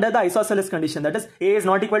come under the isosceles condition. That is A is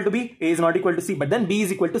not equal to B, A is not equal to C, but then B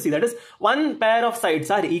is equal to C. That is one pair of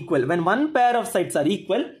sides are equal. When one pair of sides are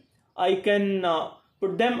equal, I can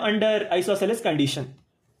put them under isosceles condition.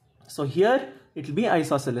 So here it will be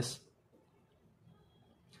isosceles.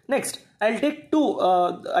 Next, I'll take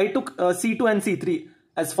I took C2 and C3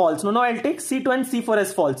 as false. Now I'll take C2 and C4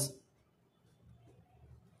 as false.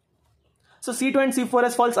 So C2 and C4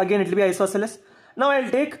 as false, again it will be isosceles. Now I'll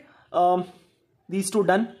take these two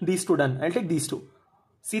done, these two done. I'll take these two.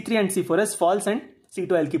 C3 and C4 as false and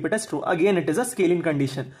C2 I'll keep it as true. Again it is a scaling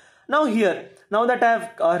condition. Now here, now that I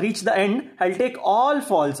have reached the end, I'll take all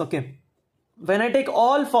false. Okay. When I take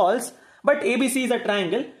all false, but ABC is a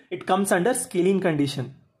triangle, it comes under scaling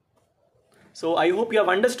condition. So I hope you have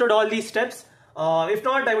understood all these steps. If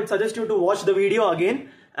not, I would suggest you to watch the video again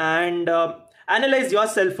and analyze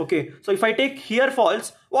yourself. Okay, so if I take here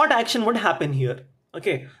false, what action would happen here?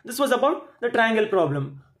 Okay, this was about the triangle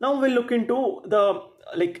problem. Now we'll look into the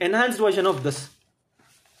enhanced version of this.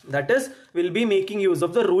 That is, we'll be making use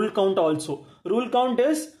of the rule count also. Rule count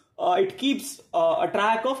is it keeps a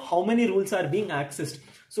track of how many rules are being accessed.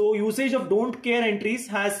 So usage of don't care entries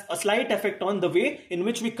has a slight effect on the way in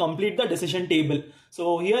which we complete the decision table.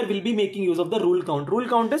 So here we'll be making use of the rule count. Rule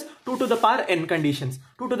count is 2 to the power n conditions.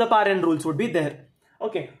 2 to the power n rules would be there.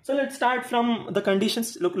 Okay, so let's start from the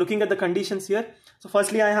conditions. Looking at the conditions here. So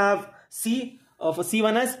firstly I have C for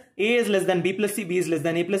C1 as A is less than B plus C, B is less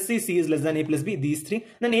than A plus C, C is less than A plus B, these three.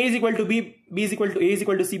 Then A is equal to B, B is equal to A is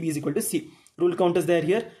equal to C, B is equal to C. Rule count is there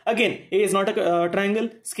here. Again, A is not a triangle,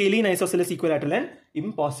 scalene, isosceles, equilateral and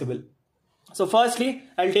impossible. So firstly,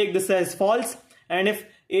 I'll take this as false, and if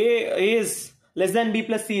A is less than B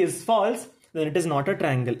plus C is false, then it is not a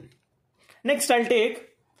triangle. Next, I'll take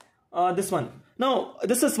this one. Now,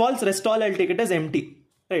 this is false, rest all I'll take it as empty.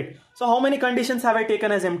 Right. So how many conditions have I taken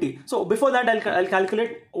as empty? So before that, I'll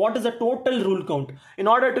calculate what is the total rule count. In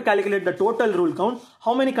order to calculate the total rule count,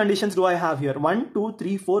 how many conditions do I have here? 1, 2,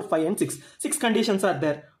 3, 4, 5 and 6. 6 conditions are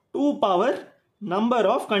there. 2 power number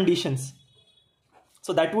of conditions.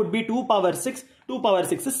 So that would be 2 power 6. 2 power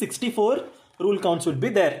 6 is 64 rule counts would be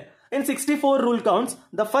there. In 64 rule counts,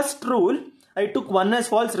 the first rule, I took 1 as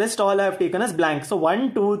false, rest all I have taken as blank. So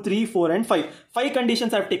 1, 2, 3, 4 and 5. 5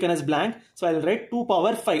 conditions I have taken as blank. So I'll write 2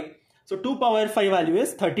 power 5. So 2 power 5 value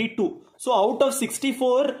is 32. So out of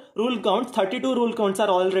 64 rule counts, 32 rule counts are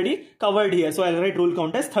already covered here. So I'll write rule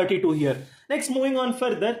count as 32 here. Next, moving on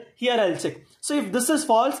further, here I'll check. So if this is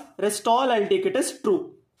false, rest all I'll take it as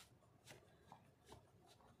true.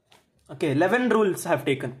 Okay, 11 rules I have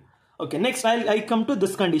taken. Okay, next I come to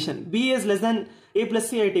this condition. B is less than A plus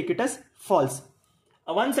C, I take it as false.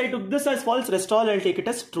 Once I took this as false, rest all I'll take it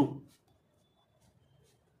as true.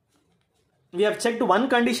 We have checked one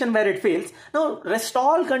condition where it fails. Now rest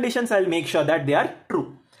all conditions I'll make sure that they are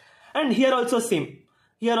true. And here also same.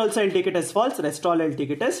 Here also I'll take it as false, rest all I'll take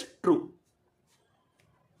it as true.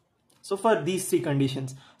 So for these 3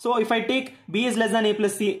 conditions. So if I take B is less than A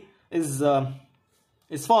plus C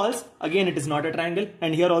is false, again it is not a triangle,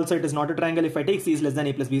 and here also it is not a triangle. If I take C is less than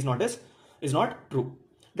A plus B is not true.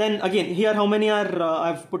 Then again here how many are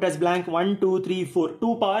I've put as blank? 1, 2, 3, 4.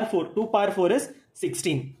 2 power 4. 2 power 4 is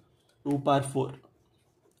 16. 2 power 4,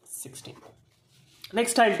 16.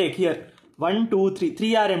 Next I'll take here 1, 2, 3.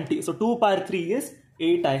 3 are empty. So 2 power 3 is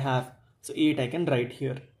 8 I have. So 8 I can write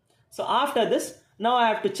here. So after this, now I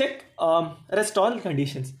have to check rest all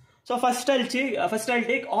conditions. So first I'll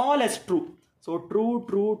take all as true. So true,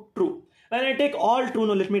 true, true. When I take all true,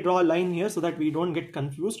 now let me draw a line here so that we don't get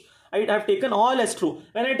confused. I have taken all as true.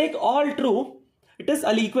 When I take all true, it is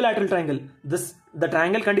an equilateral triangle. The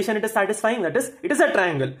triangle condition it is satisfying, that is, it is a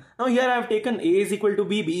triangle. Now here I have taken A is equal to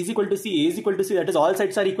B, B is equal to C, A is equal to C, that is all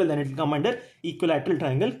sides are equal, then it will come under equilateral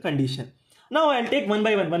triangle condition. Now I'll take one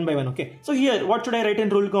by one, okay. So here, what should I write in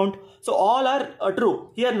rule count? So all are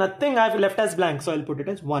true. Here nothing I have left as blank, so I'll put it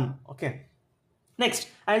as 1, okay. Next,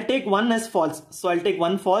 I'll take 1 as false. So I'll take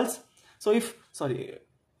 1 false. So it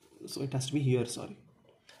has to be here, sorry.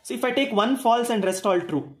 So if I take 1 false and rest all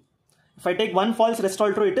true. If I take 1 false, rest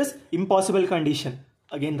all true, it is impossible condition.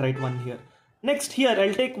 Again, write 1 here. Next, here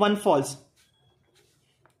I'll take 1 false.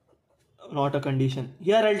 Not a condition.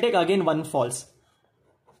 Here I'll take again 1 false.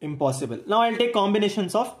 Impossible. Now I'll take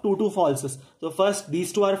combinations of 2 falses. So first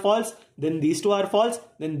these 2 are false, then these 2 are false,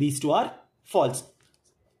 then these 2 are false.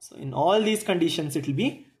 So in all these conditions, it will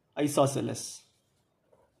be isosceles.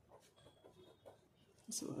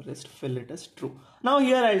 So rest fill it as true. Now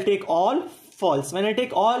here I'll take all false. When I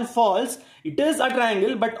take all false, it is a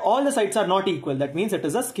triangle, but all the sides are not equal. That means it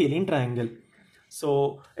is a scalene triangle.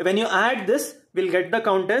 So when you add this, we'll get the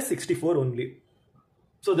count as 64 only.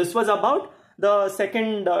 So this was about the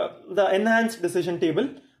second, the enhanced decision table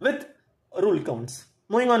with rule counts.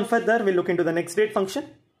 Moving on further, we'll look into the next date function.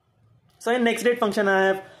 So in next date function, I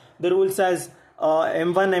have the rules as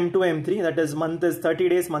M1, M2, M3. That is month is 30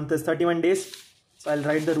 days, month is 31 days. So I'll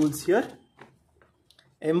write the rules here.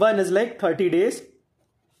 M1 is like 30 days.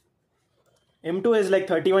 M2 is like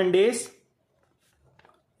 31 days.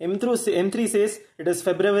 M3 says it is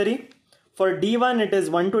February. For D1 it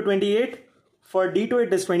is 1 to 28. For D2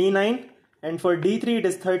 it is 29. And for D3 it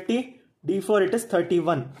is 30. D4 it is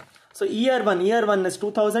 31. So year 1 is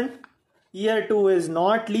 2000. Year 2 is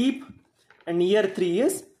not leap. And year 3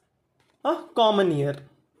 is a common year.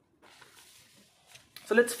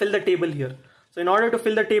 So let's fill the table here. So in order to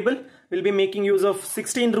fill the table, we'll be making use of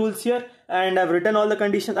 16 rules here, and I've written all the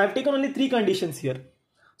conditions. I've taken only 3 conditions here.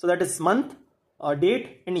 So that is month,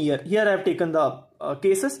 date and year. Here I have taken the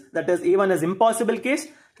cases, that is A1 is impossible case,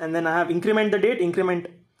 and then I have increment the date, increment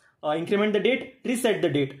the date, reset the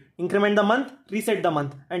date, increment the month, reset the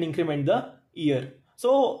month, and increment the year.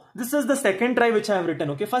 So this is the second try which I have written.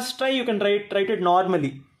 Okay, first try you can write it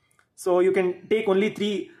normally. So you can take only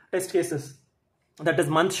 3 test cases. That is,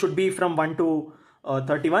 month should be from 1 to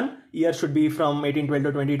 31, year should be from 1812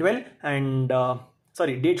 to 2012, and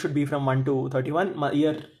date should be from 1 to 31,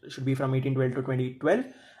 year should be from 1812 to 2012,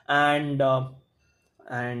 and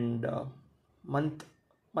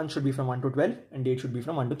month should be from 1 to 12, and date should be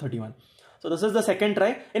from 1 to 31. So this is the second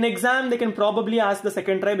try. In exam, they can probably ask the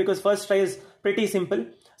second try because first try is pretty simple.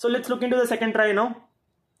 So let's look into the second try now.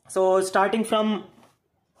 So starting from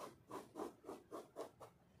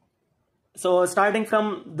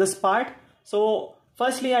this part. So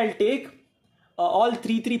firstly, I'll take all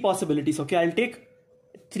three possibilities. Okay, I'll take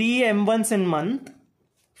 3 M1s in month,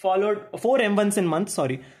 followed 4 M1s in month,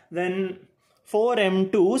 sorry, then 4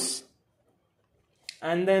 M2s,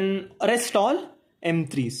 and then rest all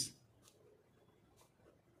M3s.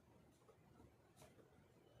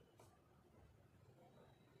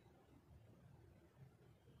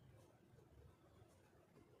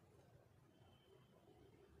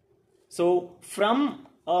 So from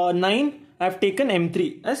 9, I have taken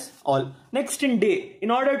M3 as all. Next in day,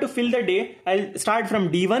 in order to fill the day, I'll start from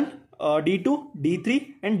D1, D2,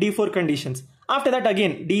 D3 and D4 conditions. After that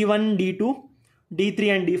again D1, D2,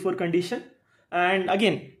 D3 and D4 condition, and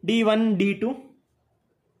again D1, D2.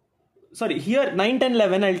 Sorry, here 9, 10,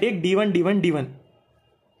 11 I'll take D1, D1, D1.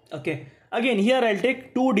 Okay, again here I'll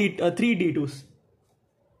take 3 D2s.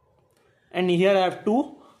 And here I have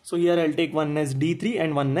 2. So here I'll take one as D3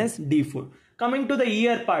 and one as D4. Coming to the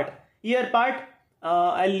year part.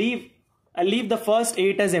 I'll leave the first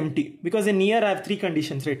 8 as empty because in year I have 3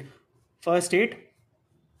 conditions, right? First 8,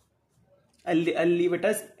 I'll leave it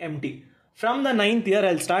as empty. From the 9th year,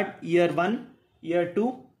 I'll start year 1, year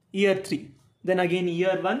 2, year 3. Then again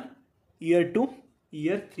year 1, year 2,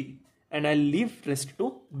 year 3. And I'll leave rest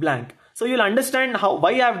to blank. So you'll understand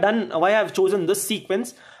why I've chosen this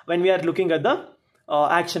sequence when we are looking at the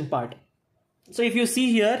action part. So if you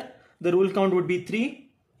see here, the rule count would be 3.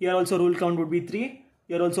 Here also rule count would be 3.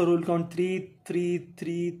 Here also rule count 3, 3,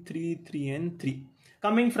 3, 3, 3 and 3.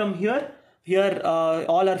 Coming from here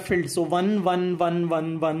all are filled. So 1, 1, 1,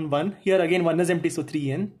 1, 1, 1. Here again 1 is empty. So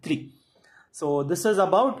 3 and 3. So this is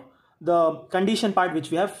about the condition part which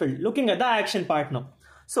we have filled. Looking at the action part now.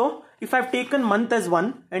 So if I've taken month as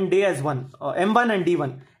 1 and day as 1, M1 and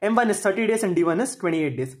D1. M1 is 30 days and D1 is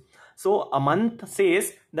 28 days. So a month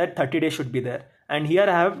says that 30 days should be there. And here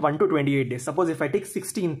I have 1 to 28 days. Suppose if I take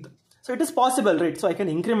 16th. So it is possible, right? So I can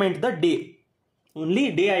increment the day.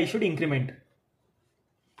 Only day I should increment.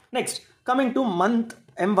 Next, coming to month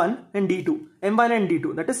M1 and D2. M1 and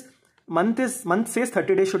D2. That is, month says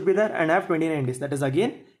 30 days should be there and I have 29 days. That is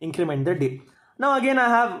again increment the day. Now again I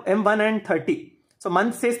have M1 and 30. So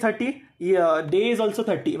month says 30, day is also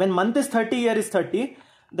 30. When month is 30, year is 30,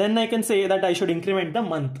 then I can say that I should increment the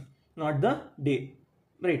month, not the day,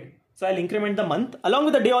 right? So I'll increment the month. Along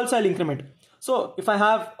with the day also I'll increment. So if I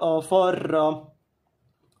have for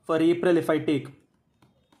April, if I take,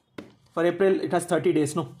 for April it has 30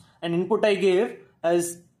 days, no? And input I gave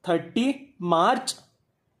as 30 March,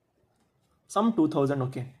 some 2000,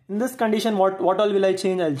 okay. In this condition, what all will I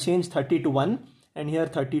change? I'll change 30 to 1 and here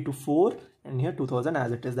 30 to 4 and here 2000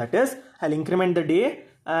 as it is. That is, I'll increment the day,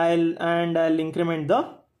 I'll increment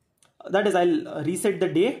the, that is, I'll reset the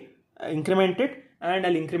day, increment it, and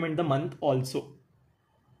I'll increment the month also.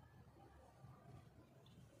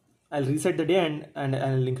 I'll reset the day and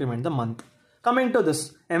I'll increment the month. Coming to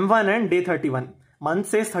this, M1 and day 31. Month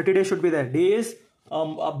says 30 days should be there. Day is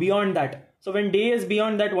beyond that. So when day is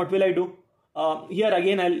beyond that, what will I do? Here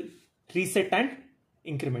again, I'll reset and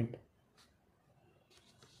increment.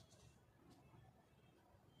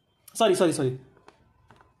 Sorry.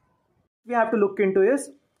 We have to look into is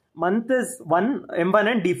month is 1,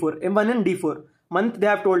 M1 and D4. M1 and D4. Month they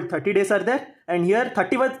have told 30 days are there and here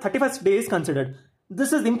 31st day is considered.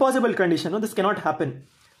 This is impossible condition. No, this cannot happen.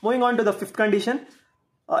 Moving on to the 5th condition.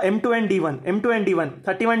 M2 and D1. M2 and D1.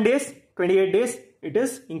 31 days, 28 days. It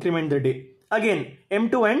is increment the day. Again,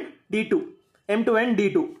 M2 and D2. M2 and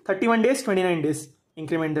D2. 31 days, 29 days.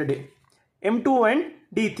 Increment the day. M2 and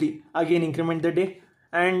D3. Again, increment the day.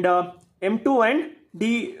 And M2 and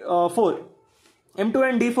D4. M2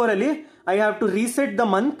 and D4 ali, I have to reset the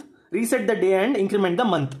month, reset the day and increment the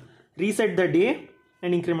month. Reset the day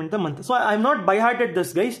and increment the month. So I am not by-hearted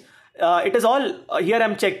this, guys. It is all, here I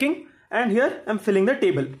am checking and here I am filling the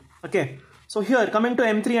table. Okay. So here coming to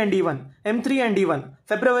M3 and D1. M3 and D1.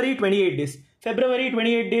 February 28 days. February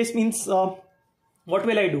 28 days means what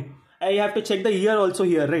will I do? I have to check the year also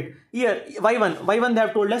here, right? Year, Y1 they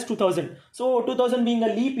have told us 2000. So 2000 being a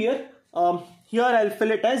leap year, here I'll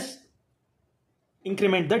fill it as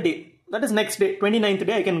increment the day. That is next day, 29th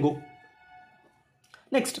day I can go.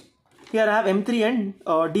 Next, here I have M3 and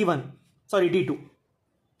D1. Sorry, D2.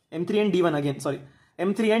 M3 and D1 again, sorry.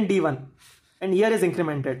 M3 and D1. And year is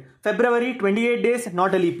incremented. February 28 days,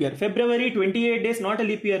 not a leap year. February 28 days, not a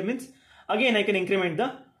leap year means, again I can increment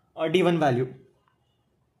the D1 value.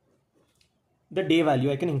 The day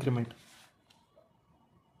value I can increment.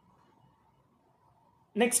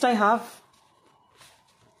 Next I have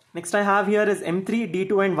here is M3,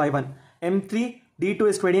 D2 and Y1. M3, D2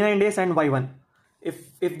 is 29 days and Y1.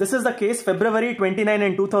 If this is the case, February 29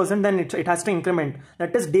 and 2000, then it has to increment.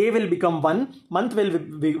 That is, day will become 1, month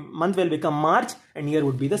will become March, and year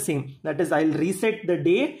would be the same. That is, I'll reset the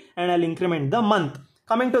day and I'll increment the month.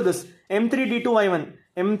 Coming to this, M3, D2, Y1.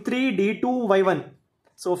 M3, D2, Y1.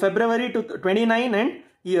 So February to 29 and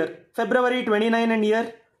year. February 29 and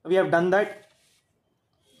year, we have done that.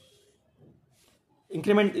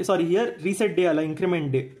 Increment, sorry, here reset day,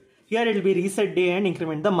 increment day. Here it will be reset day and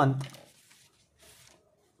increment the month.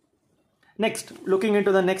 Next, looking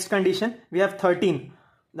into the next condition, we have 13.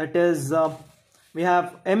 That is, we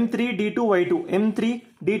have M3, D2, Y2. M3,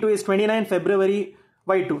 D2 is 29 February,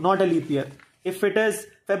 Y2, not a leap year. If it is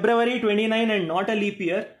February 29 and not a leap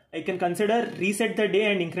year, I can consider reset the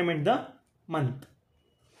day and increment the month.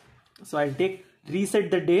 So I'll take reset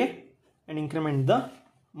the day and increment the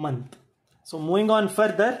month. So moving on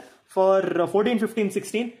further, for 14, 15,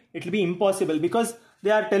 16, it will be impossible because they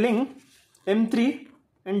are telling M3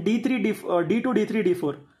 and D3, D2, D3,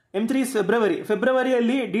 D4. M3 is February. February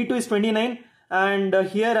only, D2 is 29 and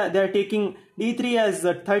here they are taking D3 as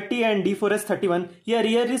 30 and D4 as 31. Here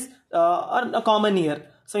year is a common year.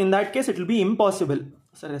 So in that case, it will be impossible.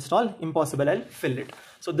 So rest all impossible, I'll fill it.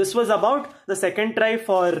 So this was about the second try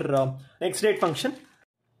for next date function.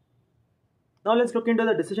 Now let's look into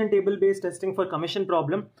the decision table based testing for commission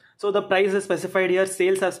problem. So the price is specified here,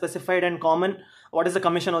 sales are specified, and common, what is the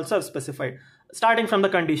commission also have specified. Starting from the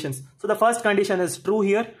conditions. So the first condition is true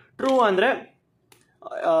here. True andre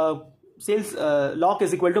sales log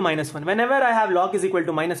is equal to -1. Whenever I have log is equal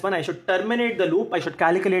to -1, I should terminate the loop. I should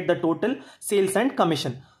calculate the total sales and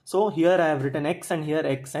commission. So here I have written X and here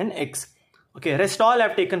X and X. Okay, rest all I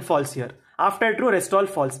have taken false here. After true, rest all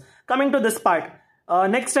false. Coming to this part.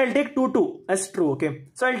 Next I'll take 2, 2 as true. Okay,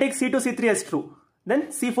 so I'll take C2, C3 as true. Then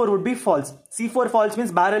C4 would be false. C4 false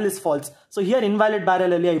means barrel is false. So here invalid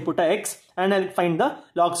barrel only I put a X and I'll find the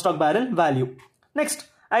log stock barrel value. Next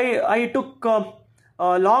I took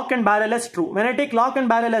log and barrel as true. When I take log and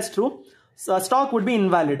barrel as true, so stock would be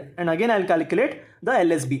invalid, and again I'll calculate the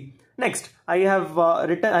LSB. Next I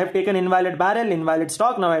have taken invalid barrel, invalid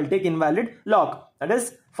stock. Now I'll take invalid log. That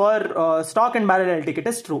is, for stock and barrel I'll take it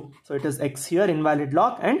as true. So it is X here, invalid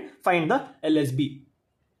log, and find the LSB.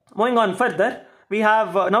 Moving on further, we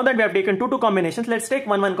have now that we have taken 2, 2 combinations, let's take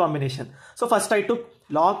 1, 1 combination. So first I took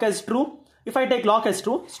log as true. If I take log as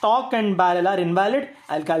true, stock and barrel are invalid.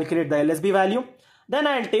 I'll calculate the LSB value. Then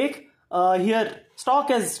I'll take here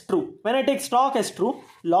stock as true. When I take stock as true,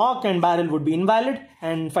 log and barrel would be invalid,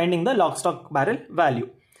 and finding the log stock barrel value.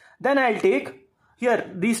 Then I'll take here,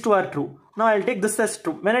 these two are true. Now I'll take this as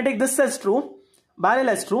true. When I take this as true, barrel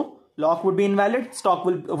as true, log would be invalid, stock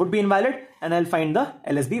would be invalid, and I'll find the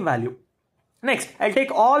LSB value. Next, I'll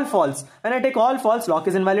take all false. When I take all false, log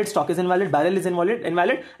is invalid, stock is invalid, barrel is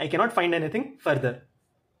invalid. I cannot find anything further.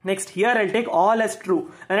 Next, here I'll take all as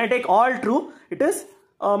true. When I take all true, it is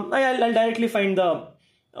I'll directly find the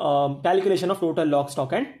calculation of total log,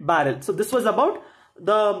 stock, and barrel. So this was about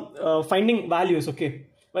the finding values. Okay,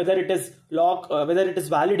 whether it is log, whether it is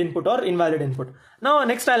valid input or invalid input. Now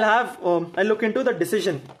next I'll look into the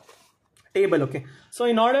decision table. Okay, so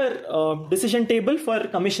in order decision table for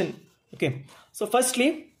commission. Okay, so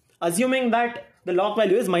firstly, assuming that the log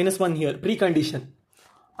value is -1 here, precondition,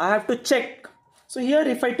 I have to check. So here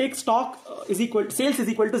if I take stock sales is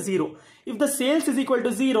equal to 0. If the sales is equal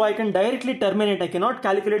to 0, I can directly terminate. I cannot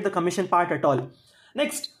calculate the commission part at all.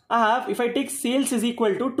 Next, if I take sales is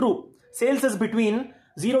equal to true, sales is between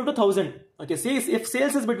 0 to 1000. Okay, if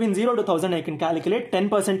sales is between 0 to 1000, I can calculate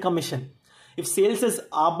 10% commission. If sales is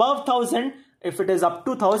above 1000, if it is up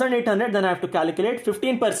to 1800, then I have to calculate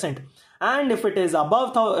 15%. And if it is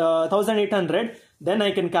above 1800, then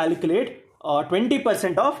I can calculate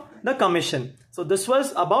 20% of the commission. So this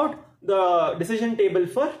was about the decision table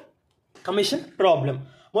for commission problem.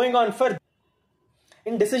 Moving on further.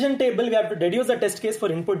 In decision table, we have to deduce the test case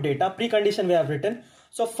for input data. Precondition we have written.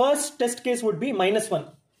 So first test case would be -1.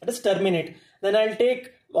 That is terminate. Then I'll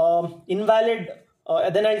take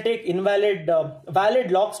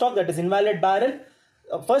valid log stock, that is invalid barrel.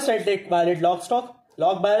 First I'll take valid log stock,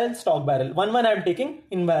 log barrel, stock barrel. 1, 1 I'm taking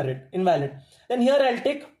invalid. Then here I'll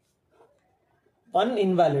take 1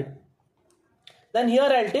 invalid. Then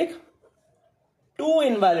here I'll take 2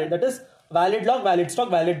 invalid, that is valid log, valid stock,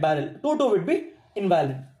 valid barrel. 2 would be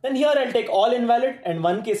invalid. Then here I'll take all invalid, and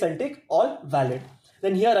one case I'll take all valid.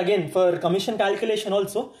 Then here again for commission calculation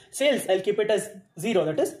also, sales I'll keep it as 0,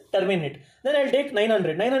 that is terminate. Then I'll take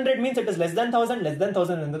 900. 900 means it is less than 1000, less than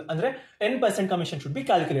 1000 andre 10% commission should be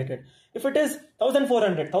calculated. If it is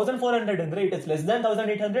 1400 andre it is less than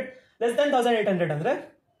 1800, less than 1800 andre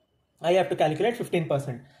I have to calculate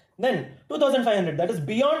 15%. Then 2500, that is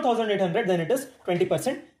beyond 1800, then it is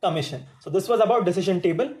 20% commission. So this was about decision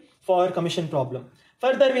table for commission problem.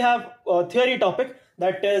 Further we have a theory topic,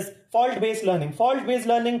 that is fault based learning. Fault based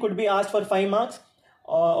learning could be asked for 5 marks.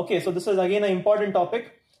 Okay, so this is again an important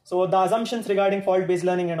topic. So the assumptions regarding fault based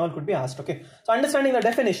learning and all could be asked. Okay, so understanding the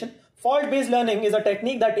definition, fault based learning is a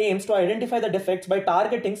technique that aims to identify the defects by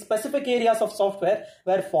targeting specific areas of software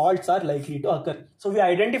where faults are likely to occur. So we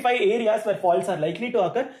identify areas where faults are likely to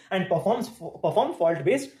occur and perform fault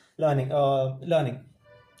based learning.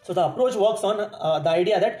 So the approach works on the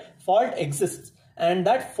idea that fault exists, and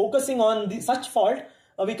that focusing on such fault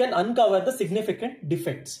we can uncover the significant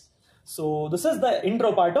defects. So this is the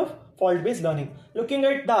intro part of fault based learning. Looking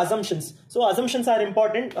at the assumptions, so assumptions are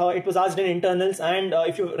important. It was asked in internals, and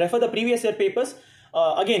if you refer the previous year papers,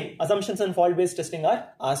 again assumptions and fault based testing are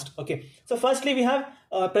asked. Okay, so firstly we have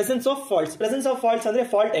presence of faults. Presence of faults andre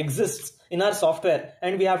fault exists in our software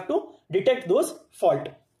and we have to detect those fault,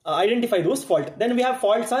 identify those fault. Then we have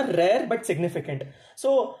faults are rare but significant.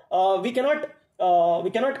 So we cannot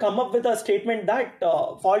come up with a statement that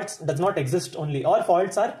faults does not exist only, or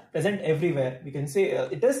faults are present everywhere. We can say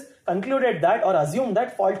it is concluded that, or assume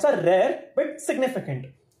that, faults are rare but significant.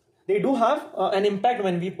 They do have an impact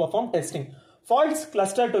when we perform testing. Faults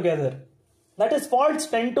cluster together. That is, faults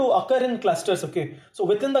tend to occur in clusters. Okay, so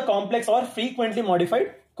within the complex or frequently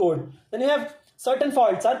modified code. Then you have certain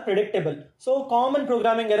faults are predictable. So common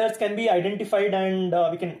programming errors can be identified and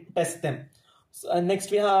we can test them. So, next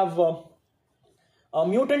we have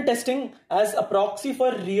mutant testing as a proxy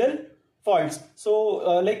for real faults.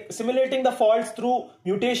 So like simulating the faults through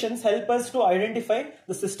mutations help us to identify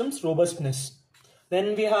the system's robustness.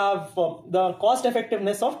 Then we have the cost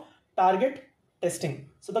effectiveness of target testing.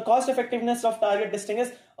 So the cost effectiveness of target testing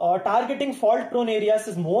is targeting fault prone areas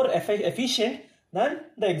is more efficient than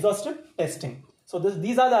the exhaustive testing. So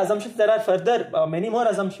these are the assumptions. There are further many more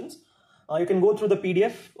assumptions. You can go through the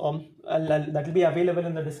PDF that will be available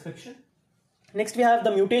in the description. Next we have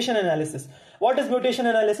the mutation analysis. What is mutation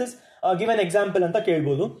analysis? Give an example anta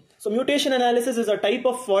kelbodu. So mutation analysis is a type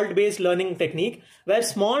of fault based learning technique where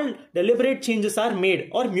small deliberate changes are made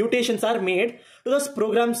or mutations are made to the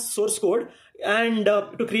program's source code and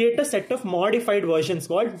to create a set of modified versions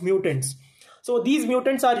called mutants. So these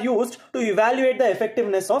mutants are used to evaluate the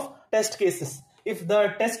effectiveness of test cases. If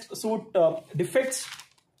the test suite defects,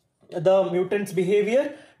 the mutant's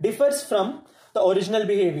behavior differs from the original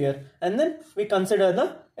behavior, and then we consider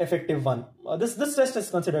the effective one. This test is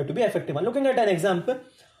considered to be effective one. Looking at an example,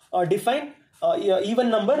 define even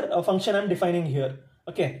number function I'm defining here.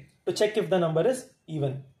 Okay, to check if the number is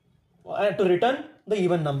even, to return the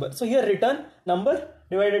even number. So here return number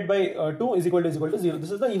divided by 2 is equal to 0.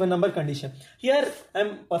 This is the even number condition. Here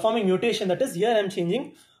I'm performing mutation, that is here I'm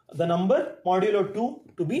changing the number modulo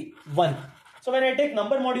 2 to be 1. So when I take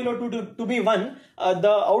number modulo 2 to be 1, the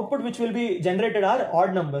output which will be generated are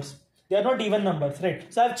odd numbers. They are not even numbers,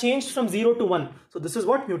 right? So I have changed from 0 to 1. So this is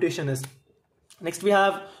what mutation is. Next we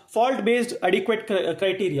have fault-based adequacy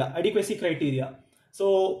criteria.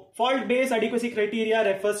 So fault-based adequacy criteria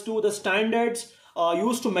refers to the standards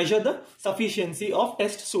used to measure the sufficiency of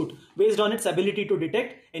test suite based on its ability to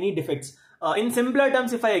detect any defects. In simpler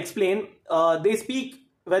terms, if I explain, they speak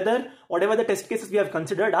whether whatever the test cases we have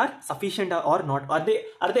considered are sufficient or not.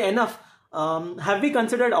 Are they enough? Have we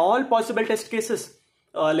considered all possible test cases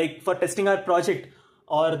like for testing our project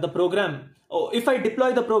or the program? If I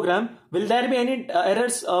deploy the program, will there be any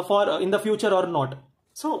errors in the future or not?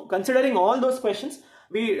 So considering all those questions,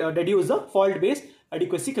 we deduce the fault-based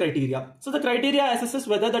adequacy criteria. So the criteria assesses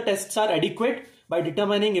whether the tests are adequate by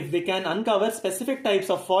determining if they can uncover specific types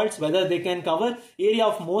of faults, whether they can cover area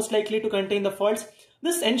of most likely to contain the faults.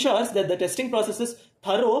 This ensures that the testing process is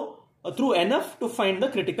thorough through enough to find the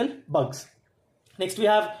critical bugs. Next we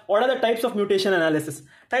have, what are the types of mutation analysis?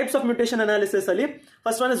 Types of mutation analysis, Ali.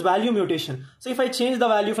 First one is value mutation. So if I change the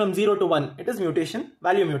value from 0 to 1, it is mutation,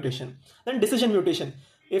 value mutation. Then decision mutation.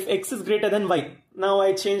 If x is greater than y, now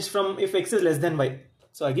I change from if x is less than y.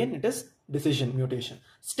 So again it is decision mutation.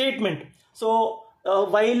 Statement. So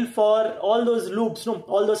while for all those loops,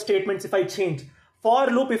 all those statements, if I change, for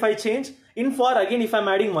loop if I change, in for again if I'm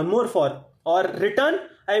adding one more for, or return,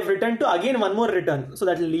 I've returned to again one more return. So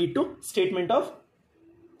that will lead to statement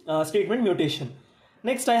mutation.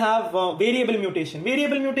 Next I have variable mutation.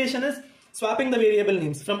 Variable mutation is Swapping the variable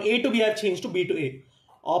names from A to B, I've changed to B to A.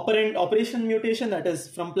 Operation mutation, that is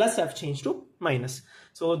from plus, I've changed to minus.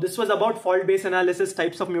 So this was about fault-based analysis,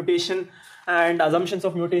 types of mutation and assumptions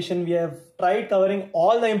of mutation. We have tried covering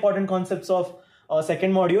all the important concepts of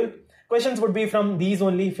second module. Questions would be from these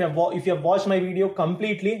only. If you have watched my video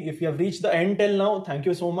completely, if you have reached the end till now, thank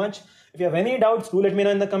you so much. If you have any doubts, do let me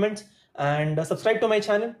know in the comments and subscribe to my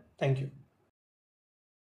channel. Thank you.